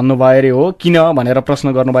हुन्न भन्नुभयो रे हो किन भनेर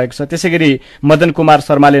प्रश्न गर्नुभएको छ। त्यसैगरी मदन कुमार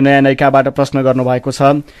शर्माले नयाँ नायिकाबाट प्रश्न गर्नुभएको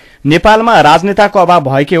छ। नेपालमा राजनेताको अभाव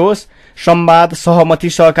भएकै होस् संवाद सहमति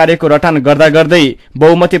सहकार्यको रटान गर्दा गर्दै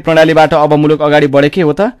बहुमती प्रणालीबाट अब मुलुक अगाडि बढेकै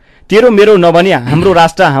हो त। तेरो मेरो नभनी हाम्रो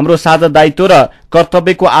राष्ट्र हाम्रो साझा दायित्व र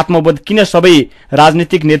कर्तव्यको आत्मबोध किन सबै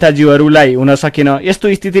राजनीतिक नेताजीहरूलाई हुन सकेन?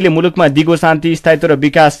 यस्तो स्थितिले मुलुकमा दिगो शान्ति स्थायित्व र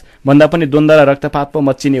विकास भन्दा पनि द्वन्द्व र रक्तपात पो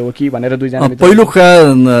मच्चिने हो कि भनेर दुईजना पहिलो कुरा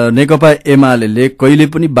नेकपा एमाले कहिले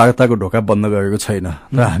पनि वार्ताको ढोका बन्द गरेको छैन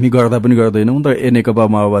र हामी गर्दा पनि गर्दैनौं। तर नेकपा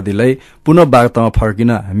माओवादीलाई पुनः वार्तामा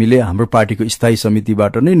फर्किन हामीले हाम्रो पार्टीको स्थायी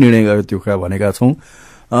समितिबाट नै निर्णय गरेर त्यो कुरा भनेका छौं।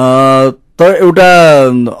 तर एउटा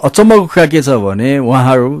अचम्मको कुरा के छ भने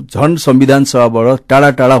उहाँहरू झन संविधान सभाबाट टाढा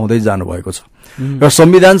टाढा हुँदै जानुभएको छ र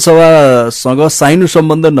संविधान सभासँग साइनो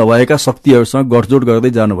सम्बन्ध नभएका शक्तिहरूसँग गठजोड गर्दै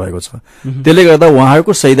जानुभएको छ। त्यसले गर्दा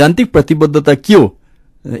उहाँहरूको सैद्धान्तिक प्रतिबद्धता के हो?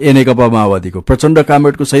 नेकपा माओवादीको प्रचण्ड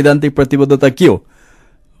कामरेडको सैद्धान्तिक प्रतिबद्धता के हो?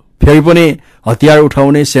 फेरि पनि हतियार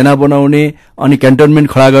उठाउने सेना बनाउने अनि क्यान्टनमेन्ट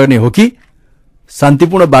खडा गर्ने हो कि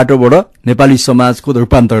शान्तिपूर्ण बाटोबाट नेपाली समाजको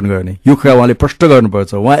रूपान्तरण गर्ने? यो कुरा उहाँले प्रष्ट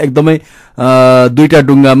गर्नुपर्छ। उहाँ एकदमै दुईटा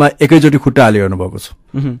डुङ्गामा एकैचोटि खुट्टा हालिरहनु भएको छ।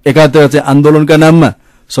 एकातिर चाहिँ आन्दोलनका नाममा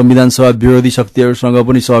संविधान सभा विरोधी शक्तिहरूसँग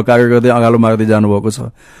पनि सहकार्य गर्दै अगालो मार्दै जानुभएको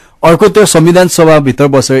छ। अर्कोतिर संविधान सभाभित्र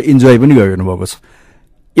बसेर इन्जोय पनि गरिरहनु भएको छ।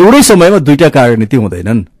 एउटै समयमा दुईटा कार्यनीति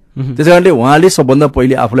हुँदैनन्। त्यसैकारणले उहाँले सबभन्दा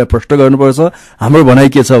पहिले आफूलाई प्रष्ट गर्नुपर्छ। हाम्रो भनाइ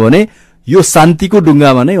के छ भने यो शान्तिको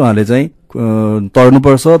डुङ्गामा नै उहाँले चाहिँ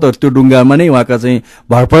तर्नुपर्छ। तर त्यो डुङ्गामा नै उहाँका चाहिँ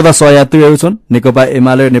भरपर्दा सहयात्रीहरू छन्। नेकपा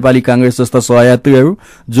एमाले र नेपाली कांग्रेस जस्ता सहयात्रीहरू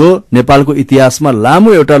जो नेपालको इतिहासमा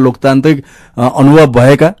लामो एउटा लोकतान्त्रिक अनुभव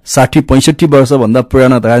भएका 60-65 वर्षभन्दा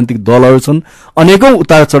पुराना राजनीतिक दलहरू छन्। अनेकौं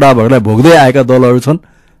उतार चढावहरूलाई भोग्दै आएका दलहरू छन्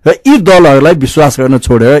र यी दलहरूलाई विश्वास गर्न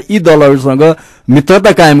छोडेर यी दलहरूसँग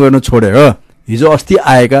मित्रता कायम गर्न छोडेर हिजो अस्ति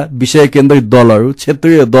आएका विषय केन्द्रित दलहरू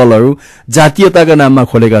क्षेत्रीय दलहरू जातीयताका नाममा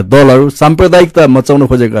खोलेका दलहरू साम्प्रदायिकता मचाउन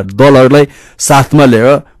खोजेका दलहरूलाई साथमा लिएर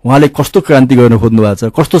उहाँले कस्तो क्रान्ति गर्न खोज्नु भएको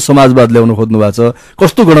छ? कस्तो समाजवाद ल्याउन खोज्नु भएको छ?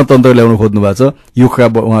 कस्तो गणतन्त्र ल्याउन खोज्नु भएको छ? यो कुरा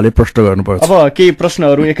उहाँले प्रष्ट गर्नुपर्छ। अब केही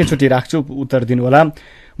प्रश्नहरू एकैचोटि राख्छु, उत्तर दिनु होला।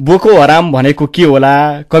 बोको हराम भनेको के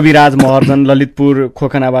होला? कविराज महर्जन ललितपुर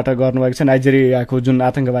खोकनाबाट गर्नुभएको छ। नाइजेरियाको जुन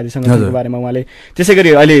आतंकवादी संगठनको बारेमा उहाँले त्यसैगरी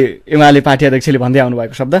अहिले एमाले पार्टी अध्यक्षले भन्दै आउनु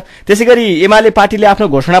भएको शब्द। त्यसैगरी एमाले पार्टीले आफ्नो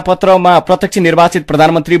घोषणापत्रमा प्रत्यक्ष निर्वाचित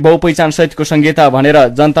प्रधानमन्त्री बहुपहिचान सहितको संहिता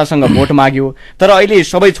भनेर जनतासँग भोट माग्यो। तर अहिले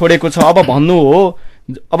सबै छोडेको छ। अब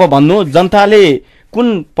भन्नु जनताले कुन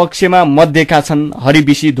पक्षमा मत दिएका छन्?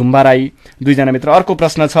 हरिबिसी धुम्बाराई दुईजना मित्र। अर्को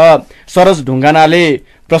प्रश्न छ सरोज ढुङ्गानाले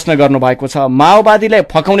प्रश्न गर्नुभएको छ। माओवादीलाई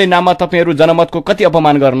फकाउने नाममा तपाईहरू जनमतको कति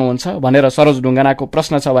अपमान गर्नुहुन्छ भनेर सरोज ढुङ्गानाको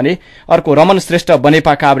प्रश्न छ भने अर्को रमन श्रेष्ठ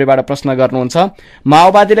बनेपा काभ्रेबाट प्रश्न गर्नुहुन्छ।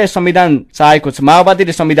 माओवादीले संविधान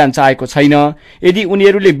चाहेको छैन। यदि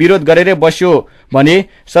उनीहरूले विरोध गरेर बस्यो भने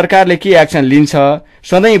सरकारले के एक्सन लिन्छ?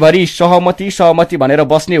 सधैँभरि सहमति भनेर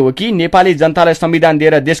बस्ने हो कि नेपाली जनतालाई संविधान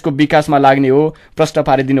दिएर देशको विकासमा लाग्ने हो? प्रश्न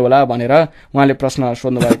पारिदिनु होला भनेर उहाँले प्रश्न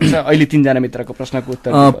सोध्नु भएको छ। अहिले तीनजना मित्रको प्रश्नको उत्तर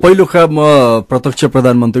पहिलो कुरा म प्रत्यक्ष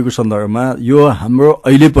प्रधानमन्त्रीको सन्दर्भमा यो हाम्रो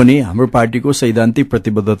अहिले पनि हाम्रो पार्टीको सैद्धान्तिक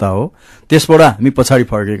प्रतिबद्धता हो। त्यसबाट हामी पछाडि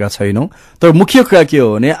फर्केका छैनौं। तर मुख्य कुरा के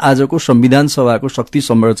हो भने आजको संविधान सभाको शक्ति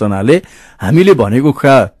संरचनाले हामीले भनेको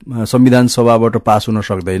कुरा संविधान सभाबाट पास हुन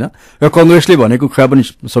सक्दैन र कांग्रेसले भनेको कुरा पनि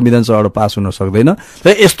संविधान सभाबाट पास हुन सक्दैन।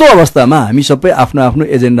 र यस्तो अवस्थामा हामी सबै आफ्नो आफ्नो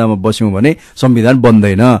एजेन्डामा बस्यौं भने संविधान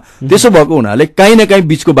बन्दैन। त्यसो भएको हुनाले काहीँ न काहीँ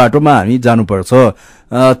बीचको बाटोमा हामी जानुपर्छ।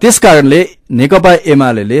 त्यसकारणले नेकपा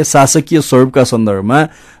एमाले शासकीय स्वरूपका सन्दर्भमा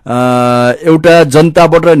एउटा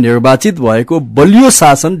जनताबाट निर्वाचित भएको बलियो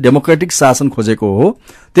शासन डेमोक्रेटिक शासन खोजेको हो।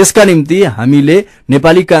 त्यसका निम्ति हामीले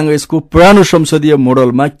नेपाली कांग्रेसको पुरानो संसदीय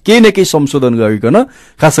मोडलमा केही न केही संशोधन गरिकन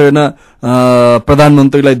खास गरेर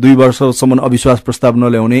प्रधानमन्त्रीलाई 2 वर्षसम्म अविश्वास प्रस्ताव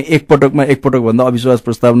नल्याउने, एकपटक भन्दा अविश्वास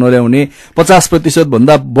प्रस्ताव नल्याउने, 50%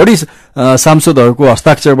 भन्दा बढी सांसदहरूको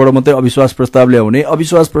हस्ताक्षरबाट मात्रै अविश्वास प्रस्ताव ल्याउने,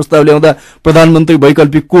 अविश्वास प्रस्ताव ल्याउँदा प्रधानमन्त्री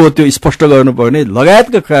वैकल्पिक को हो त्यो स्पष्ट गर्नुपर्ने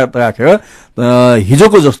लगायतका कुरा राखेर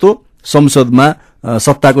हिजोको जस्तो संसदमा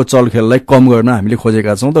सत्ताको चलखेललाई कम गर्न हामीले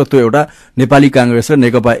खोजेका छौं। तर त्यो एउटा नेपाली कांग्रेस र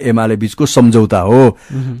नेकपा एमाले बीचको सम्झौता हो।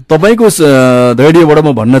 तपाईको रेडियोबाट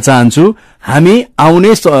म भन्न चाहन्छु हामी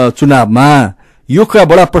आउने चुनावमा यो कुरा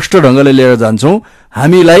बडा प्रष्ट ढंगले लिएर जान्छौं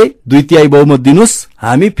हामीलाई 2/3 बहुमत दिनुस्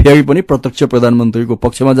हामी फेरि पनि प्रत्यक्ष प्रधानमन्त्रीको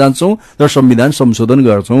पक्षमा जान्छौं र संविधान संशोधन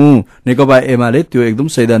गर्छौं नेकपा एमाले त्यो एकदम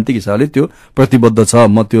सैद्धान्तिक हिसाबले त्यो प्रतिबद्ध छ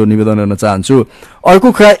म त्यो निवेदन गर्न चाहन्छु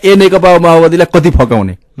अर्को कुरा नेकपा माओवादीलाई कति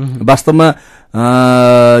फकाउने वास्तवमा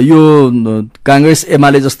यो कांग्रेस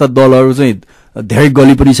एमाले जस्ता दलहरू चाहिँ धेरै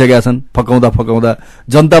गली पनि सकेका छन् फकाउँदा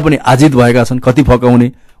जनता पनि आजित भएका छन् कति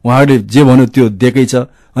फकाउने उहाँहरूले जे भन्यो त्यो देकै छ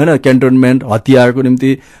हैन क्यान्टोनमेन्ट हतियारको निम्ति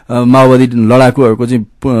माओवादी लडाकुहरूको चाहिँ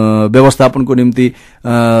व्यवस्थापनको निम्ति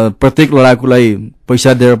प्रत्येक लडाकुलाई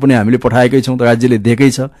पैसा दिएर पनि हामीले पठाएकै छौं राज्यले देकै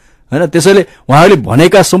छ हैन त्यसैले उहाँहरूले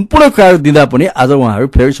भनेका सम्पूर्ण कुरा दिँदा पनि आज उहाँहरू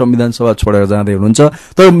फेरि संविधान सभा छोडेर जाँदै हुनुहुन्छ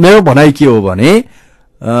तर मेरो भनाइ के हो भने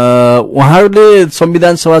उहाँहरूले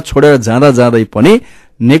संविधान सभा छोडेर जाँदै पनि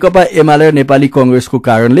नेकपा एमाले र नेपाली कांग्रेसको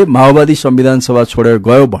कारणले माओवादी संविधान सभा छोडेर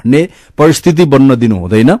गयो भन्ने परिस्थिति बन्न दिनु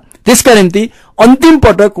हुँदैन त्यसका निम्ति अन्तिम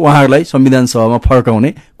पटक उहाँहरूलाई संविधान सभामा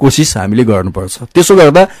फर्काउने कोशिश हामीले गर्नुपर्छ त्यसो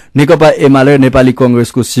गर्दा नेकपा एमाले र नेपाली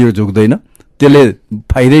कांग्रेसको शिर झुक्दैन त्यसले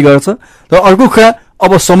फाइदै गर्छ र अर्को कुरा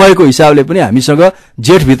अब समयको हिसाबले पनि हामीसँग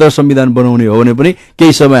जेठ भित्र संविधान बनाउने हो भने पनि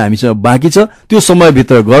केही समय हामीसँग बाँकी छ त्यो समय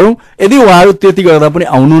भित्र गरौं यदि उहाँहरू त्यति गर्दा पनि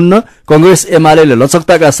आउनुहुन्न कांग्रेस एमालेले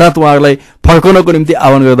लचकताका साथ उहाँहरूलाई फर्काउनको निम्ति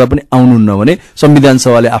आह्वान गर्दा पनि आउनुहुन्न भने संविधान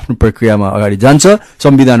सभाले आफ्नो प्रक्रियामा अगाडि जान्छ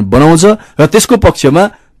संविधान बनाउँछ र त्यसको पक्षमा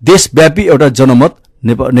देशव्यापी एउटा जनमत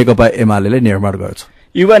नेकपा एमालेले निर्माण गर्छ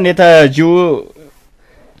युवा नेताज्यू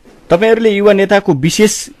तपाईहरुले युवा नेताको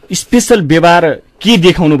विशेष स्पेशल व्यवहार के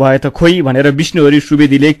देखाउनु भयो त खोइ भनेर विष्णुहरि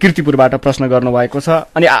सुवेदीले कीर्तिपुरबाट प्रश्न गर्नुभएको छ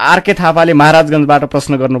अनि आरके थापाले महाराजगञ्जबाट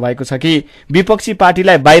प्रश्न गर्नुभएको छ कि विपक्षी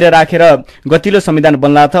पार्टीलाई बाहिर राखेर गतिलो संविधान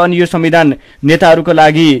बन्ला त अनि यो संविधान नेताहरूको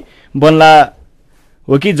लागि बन्ला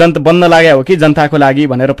हो कि बन्न लाग्या हो कि जनताको लागि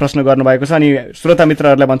भनेर प्रश्न गर्नुभएको छ अनि श्रोता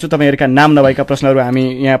मित्रहरूलाई भन्छु तपाईहरुका नाम नभएका प्रश्नहरू हामी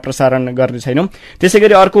यहाँ प्रसारण गर्ने छैनौं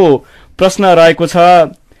त्यसैगरी अर्को प्रश्न रहेको छ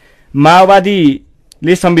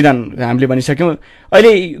माओवादीले संविधान हामीले भनिसक्यौं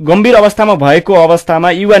अहिले गम्भीर अवस्थामा भएको अवस्थामा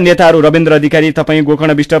युवा नेताहरू रविन्द्र अधिकारी तपाईं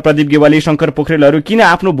गोकर्ण विष्ट प्रदीप गेवाली शंकर पोखरेलहरू किन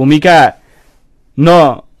आफ्नो भूमिका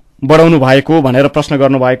नबढाउनु भएको भनेर प्रश्न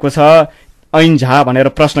गर्नुभएको छ ऐन झा भनेर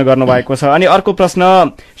प्रश्न गर्नुभएको छ अनि अर्को प्रश्न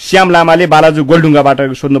श्याम लामाले बालाजु गोलढुङ्गाबाट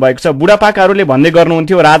सोध्नु भएको छ बुढापाकाहरूले भन्दै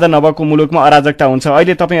गर्नुहुन्थ्यो राजा नभएको मुलुकमा अराजकता हुन्छ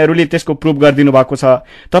अहिले तपाईहरुले त्यसको प्रुफ गरिदिनु भएको छ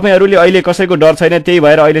तपाईहरुले अहिले कसैको डर छैन त्यही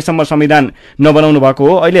भएर अहिलेसम्म संविधान नबनाउनु भएको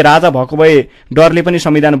हो अहिले राजा भएको भए डरले पनि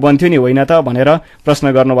संविधान बन्थ्यो नि होइन त भनेर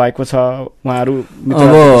प्रश्न गर्नुभएको छ उहाँहरू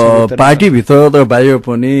अब पार्टी भित्र र बाहिर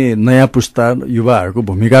पनि नयाँ पुस्ता युवाहरूको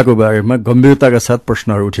भूमिकाको बारेमा गम्भीरताका साथ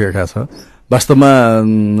प्रश्नहरू उठिरहेका छ वास्तवमा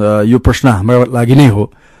यो प्रश्न हाम्रो लागि नै हो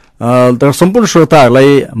तर सम्पूर्ण श्रोताहरूलाई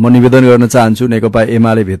म निवेदन गर्न चाहन्छु नेकपा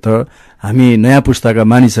एमाले भित्र हामी नयाँ पुस्ताका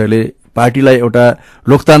मानिसहरूले पार्टीलाई एउटा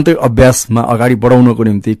लोकतान्त्रिक अभ्यासमा अगाडि बढाउनको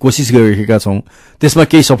निम्ति कोसिस गरिरहेका छौं त्यसमा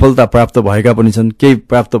केही सफलता प्राप्त भएका पनि छन् केही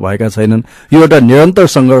प्राप्त भएका छैनन् यो एउटा निरन्तर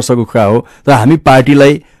संघर्षको कुरा हो तर हामी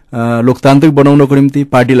पार्टीलाई लोकतान्त्रिक बनाउनको निम्ति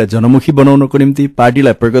पार्टीलाई जनमुखी बनाउनको निम्ति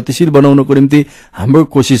पार्टीलाई प्रगतिशील बनाउनको निम्ति हाम्रो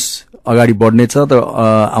कोसिस अगाडि बढ्नेछ तर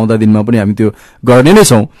आउँदा दिनमा पनि हामी त्यो गर्ने नै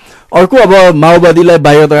छौं अर्को अब माओवादीलाई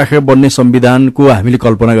बाहिर राखेर बन्ने संविधानको हामीले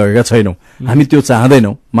कल्पना गरेका छैनौं हामी त्यो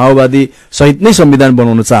चाहदैनौं माओवादी सहित नै संविधान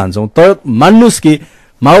बनाउन चाहन्छौं तर मान्नुस् कि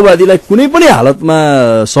माओवादीलाई कुनै पनि हालतमा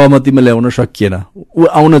सहमतिमा ल्याउन सकिएन उ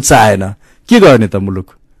आउन चाहेन के गर्ने त मुलुक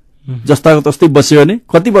जस्ताको तस्तै बसिरहने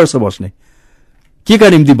कति वर्ष बस्ने के का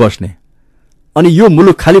निम्ति बस्ने अनि यो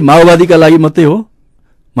मुलुक खाली माओवादीका लागि मात्रै हो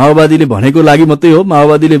माओवादीले भनेको लागि मात्रै हो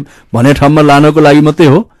माओवादीले भने ठाउँमा लानको लागि मात्रै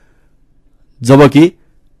हो जबकि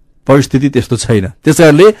परिस्थिति त्यस्तो छैन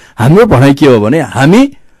त्यसैले हाम्रो भनाइ के हो भने हामी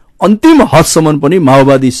अन्तिम हदसम्म पनि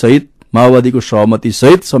माओवादी सहित माओवादीको सहमति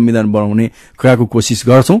सहित संविधान बनाउने कुराको कोसिस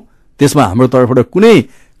गर्छौं त्यसमा हाम्रो तर्फबाट कुनै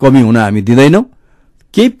कमी हुन हामी दिदैनौं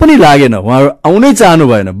केही पनि लागेन उहाँहरू आउनै चाहनु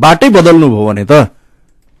भएन बाटै बदल्नु भयो भने त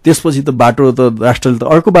त्यसपछि त बाटो त राष्ट्रले त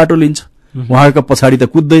अर्को बाटो लिन्छ उहाँहरूका पछाडि त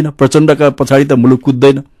कुद्दैन प्रचण्डका पछाडि त मुलुक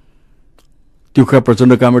कुद्दैन त्यो कुरा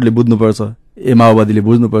प्रचण्ड कामरेडले बुझ्नुपर्छ माओवादीले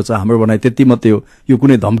बुझ्नुपर्छ हाम्रो भनाइ त्यति मात्रै हो यो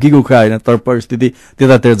कुनै धम्कीको कुरा होइन तर परिस्थिति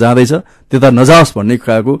त्यतातिर जाँदैछ त्यता नजाओस् भन्ने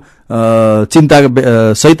कुराको चिन्ताका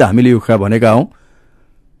सहित हामीले यो कुरा भनेका हौं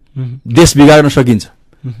देश बिगार्न सकिन्छ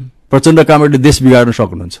प्रचण्ड कामरेडले देश बिगार्न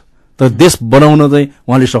सक्नुहुन्छ तर देश बनाउन चाहिँ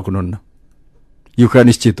उहाँले सक्नुहुन्न यो कुरा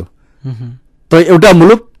निश्चित हो तर एउटा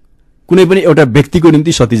मुलुक कुनै पनि एउटा व्यक्तिको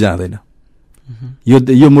निम्ति सती जाँदैन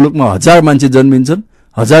यो मुलुकमा 1000 मान्छे जन्मिन्छन्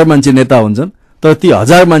 1000 मान्छे नेता हुन्छन् तर ती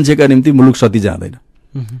 1000 मान्छेका निम्ति मुलुक सती जाँदैन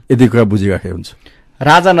यदि कुरा बुझिराखे हुन्छ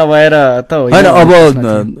राजा नभएर त होइन अब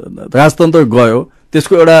राजतन्त्र गयो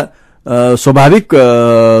त्यसको एउटा स्वाभाविक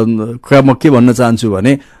कुरा म के भन्न चाहन्छु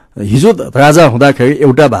भने हिजो राजा हुँदाखेरि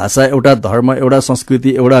एउटा भाषा, एउटा धर्म, एउटा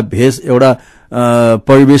संस्कृति, एउटा भेष, एउटा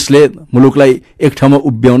परिवेशले मुलुकलाई एक ठाउँमा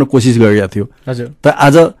उभ्याउन कोसिस गरिरहेको थियो। तर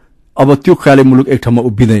आज अब त्यो खाले मुलुक एक ठाउँमा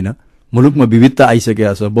उभिँदैन। मुलुकमा विविधता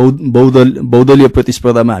आइसकेका छ। बहुदलीय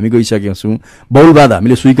प्रतिस्पर्धामा हामी गइसकेका छौँ। बहुलवाद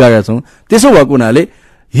हामीले स्वीकारेका छौँ। त्यसो भएको हुनाले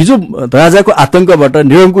हिजो राजाको आतंकबाट,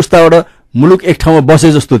 निरङ्कुशताबाट मुलुक एक ठाउँमा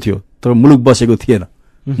बसे जस्तो थियो, तर मुलुक बसेको थिएन।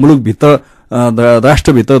 मुलुकभित्र,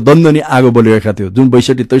 राष्ट्रभित्र द्वन्द्व नि आगो बलिरहेका थियो, जुन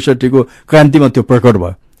 62-63 को क्रान्तिमा त्यो प्रकट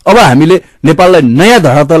भयो। अब हामीले नेपाललाई नयाँ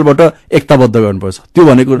धरातलबाट एकताबद्ध गर्नुपर्छ। त्यो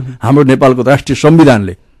भनेको हाम्रो नेपालको राष्ट्रिय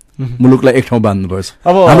संविधानले मुलुकलाई एक ठाउँ बाँध्नुपर्छ,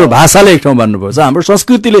 हाम्रो भाषाले एक ठाउँ बाँध्नुपर्छ, हाम्रो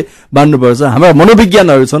संस्कृतिले बाँध्नुपर्छ, हाम्रा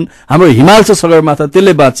मनोविज्ञानहरू छन्, हाम्रो हिमाल छ सगरमाथा,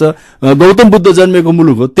 त्यसले बाँध्छ, गौतम बुद्ध जन्मेको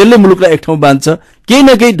मुलुक हो, त्यसले मुलुकलाई एक ठाउँ बाँध्छ। केही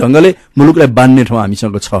न केही ढङ्गले मुलुकलाई बाँध्ने ठाउँ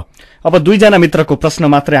हामीसँग छ। अब दुईजना मित्रको प्रश्न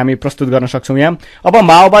मात्रै हामी प्रस्तुत गर्न सक्छौँ यहाँ। अब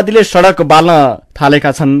माओवादीले सडक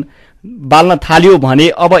बाल्न थाल्यो भने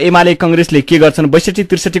अब एमाले कांग्रेसले के गर्छन्?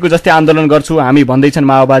 62-63 को जस्तै आन्दोलन गर्छु हामी भन्दैछन्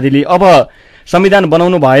माओवादीले। अब संविधान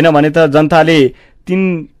बनाउनु भएन भने त जनताले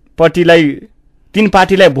तीन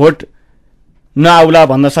पार्टीलाई भोट नआउला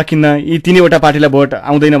भन्न सकिन्न, यी तीनैवटा पार्टीलाई भोट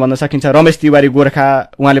आउँदैन भन्न सकिन्छ। रमेश तिवारी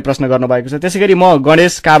गोर्खा उहाँले प्रश्न गर्नुभएको छ। त्यसैगरी म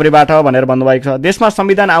गणेश काभ्रेबाट भनेर भन्नुभएको छ, देशमा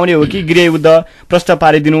संविधान आउने हो कि गृहयुद्ध प्रश्न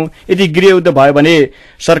पारिदिनु? यदि गृहयुद्ध भयो भने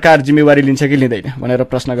सरकार जिम्मेवारी लिन्छ कि लिँदैन भनेर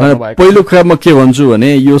प्रश्न गर्नुभएको। पहिलो कुरा म के भन्छु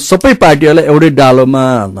भने यो सबै पार्टीहरूलाई एउटै डालोमा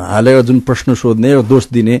हालेर जुन प्रश्न सोध्ने र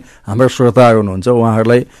दोष दिने हाम्रा श्रोताहरू हुनुहुन्छ,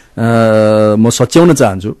 उहाँहरूलाई म सच्याउन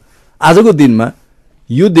चाहन्छु। आजको दिनमा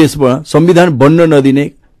यो देशमा संविधान बन्न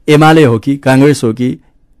नदिने एमाले हो कि कांग्रेस हो कि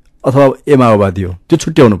अथवा माओवादी हो, त्यो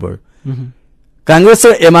छुट्याउनु पर्यो। कांग्रेस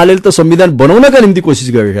र एमाले त संविधान बनाउनका निम्ति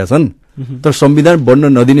कोसिस गरेका छन्, तर संविधान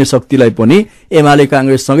बन्न नदिने शक्तिलाई पनि एमाले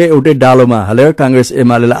कांग्रेससँगै एउटै डालोमा हालेर कांग्रेस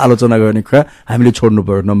एमालेलाई आलोचना गर्ने कुरा हामीले छोड्नु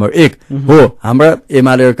पर्यो। नम्बर 1 हो, हाम्रा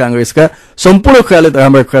एमाले र कांग्रेसका सम्पूर्ण कुराले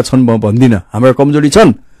राम्रा कुरा छन् म भन्दिनँ, हाम्रा कमजोरी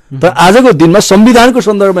छन्। तर आजको दिनमा संविधानको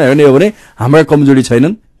सन्दर्भमा हेर्ने हो भने हाम्रा कमजोरी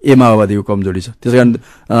छैनन्, माओवादीको कमजोरी छ।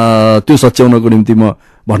 त्यसैकारण त्यो सच्याउनको निम्ति म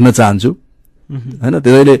भन्न चाहन्छु हैन।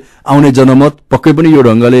 त्यसैले आउने जनमत पक्कै पनि यो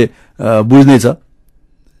ढंगले बुझ्नेछ।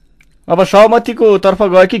 अब सहमतिको तर्फ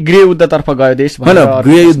गयो कि गृहयुद्ध तर्फ गयो देश? हैन,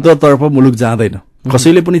 गृहयुद्ध तर्फ मुलुक जाँदैन।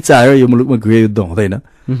 कसैले पनि चाह्यो यो मुलुकमा गृहयुद्ध हुँदैन।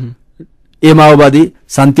 माओवादी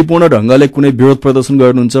शान्तिपूर्ण ढंगले कुनै विरोध प्रदर्शन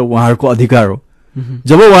गर्नुहुन्छ, उहाँहरूको अधिकार हो।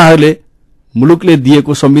 जब उहाँहरूले मुलुकले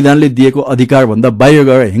दिएको, संविधानले दिएको अधिकार भन्दा बाहिर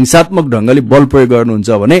गएर हिंसात्मक ढंगले बल प्रयोग गर्नुहुन्छ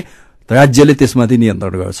भने राज्यले त्यसमाथि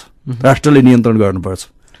नियन्त्रण गर्छ, राष्ट्रले नियन्त्रण गर्नुपर्छ।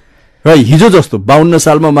 र हिजो जस्तो 52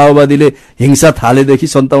 सालमा माओवादीले हिंसा थालेदेखि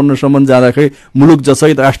 57 सम्म जाँदाखेरि मुलुक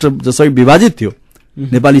जसरी, राष्ट्र जसरी विभाजित थियो,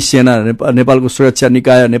 नेपाली सेना, नेपालको सुरक्षा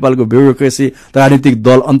निकाय, नेपालको ब्युरोक्रेसी, राजनीतिक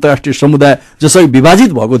दल, अन्तर्राष्ट्रिय समुदाय जसरी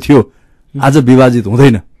विभाजित भएको थियो, आज विभाजित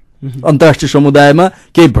हुँदैन। अन्तर्राष्ट्रिय समुदायमा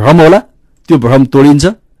केही भ्रम होला, त्यो भ्रम तोडिन्छ।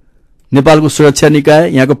 नेपालको सुरक्षा निकाय,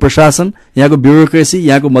 यहाँको प्रशासन, यहाँको ब्युरोक्रेसी,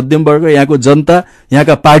 यहाँको मध्यमवर्ग, यहाँको जनता,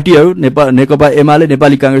 यहाँका पार्टीहरू, नेकपा एमाले,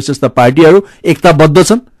 नेपाली कांग्रेस जस्ता पार्टीहरू एकताबद्ध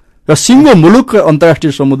छन् र सिङ्गो मुलुक र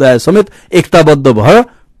अन्तर्राष्ट्रिय समुदाय समेत एकताबद्ध भएर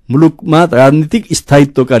मुलुकमा राजनीतिक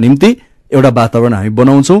स्थायित्वका निम्ति एउटा वातावरण हामी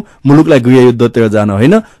बनाउँछौँ। मुलुकलाई गृहयुद्धतिर जान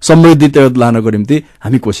होइन, समृद्धितिर लानको निम्ति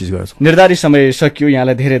हामी कोसिस गर्छौँ। निर्धारित समय सकियो।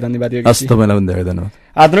 यहाँलाई धेरै धन्यवाद। हस्, तपाईँलाई पनि धेरै धन्यवाद।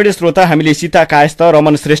 आदरणीय श्रोता, हामीले सीता कायस्थ,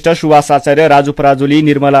 रमन श्रेष्ठ, सुभाष आचार्य, राजु पराजुली,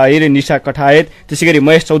 निर्मला ऐर, निशा कठायत, त्यसैगरी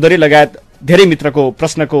महेश चौधरी लगायत धेरै मित्रको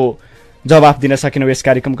प्रश्नको जवाफ दिन सकेनौँ यस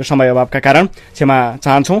कार्यक्रमको समय अभावका कारण, क्षमा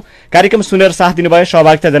चाहन्छौँ। कार्यक्रम सुनेर साथ दिनुभयो,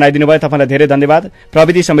 सहभागिता जनाइदिनु भयो, तपाईँलाई धेरै धन्यवाद।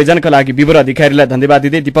 प्रविधि संयोजनका लागि विवर अधिकारीलाई धन्यवाद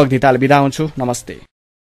दिँदै दिपक धिताल बिदा हुन्छु। नमस्ते।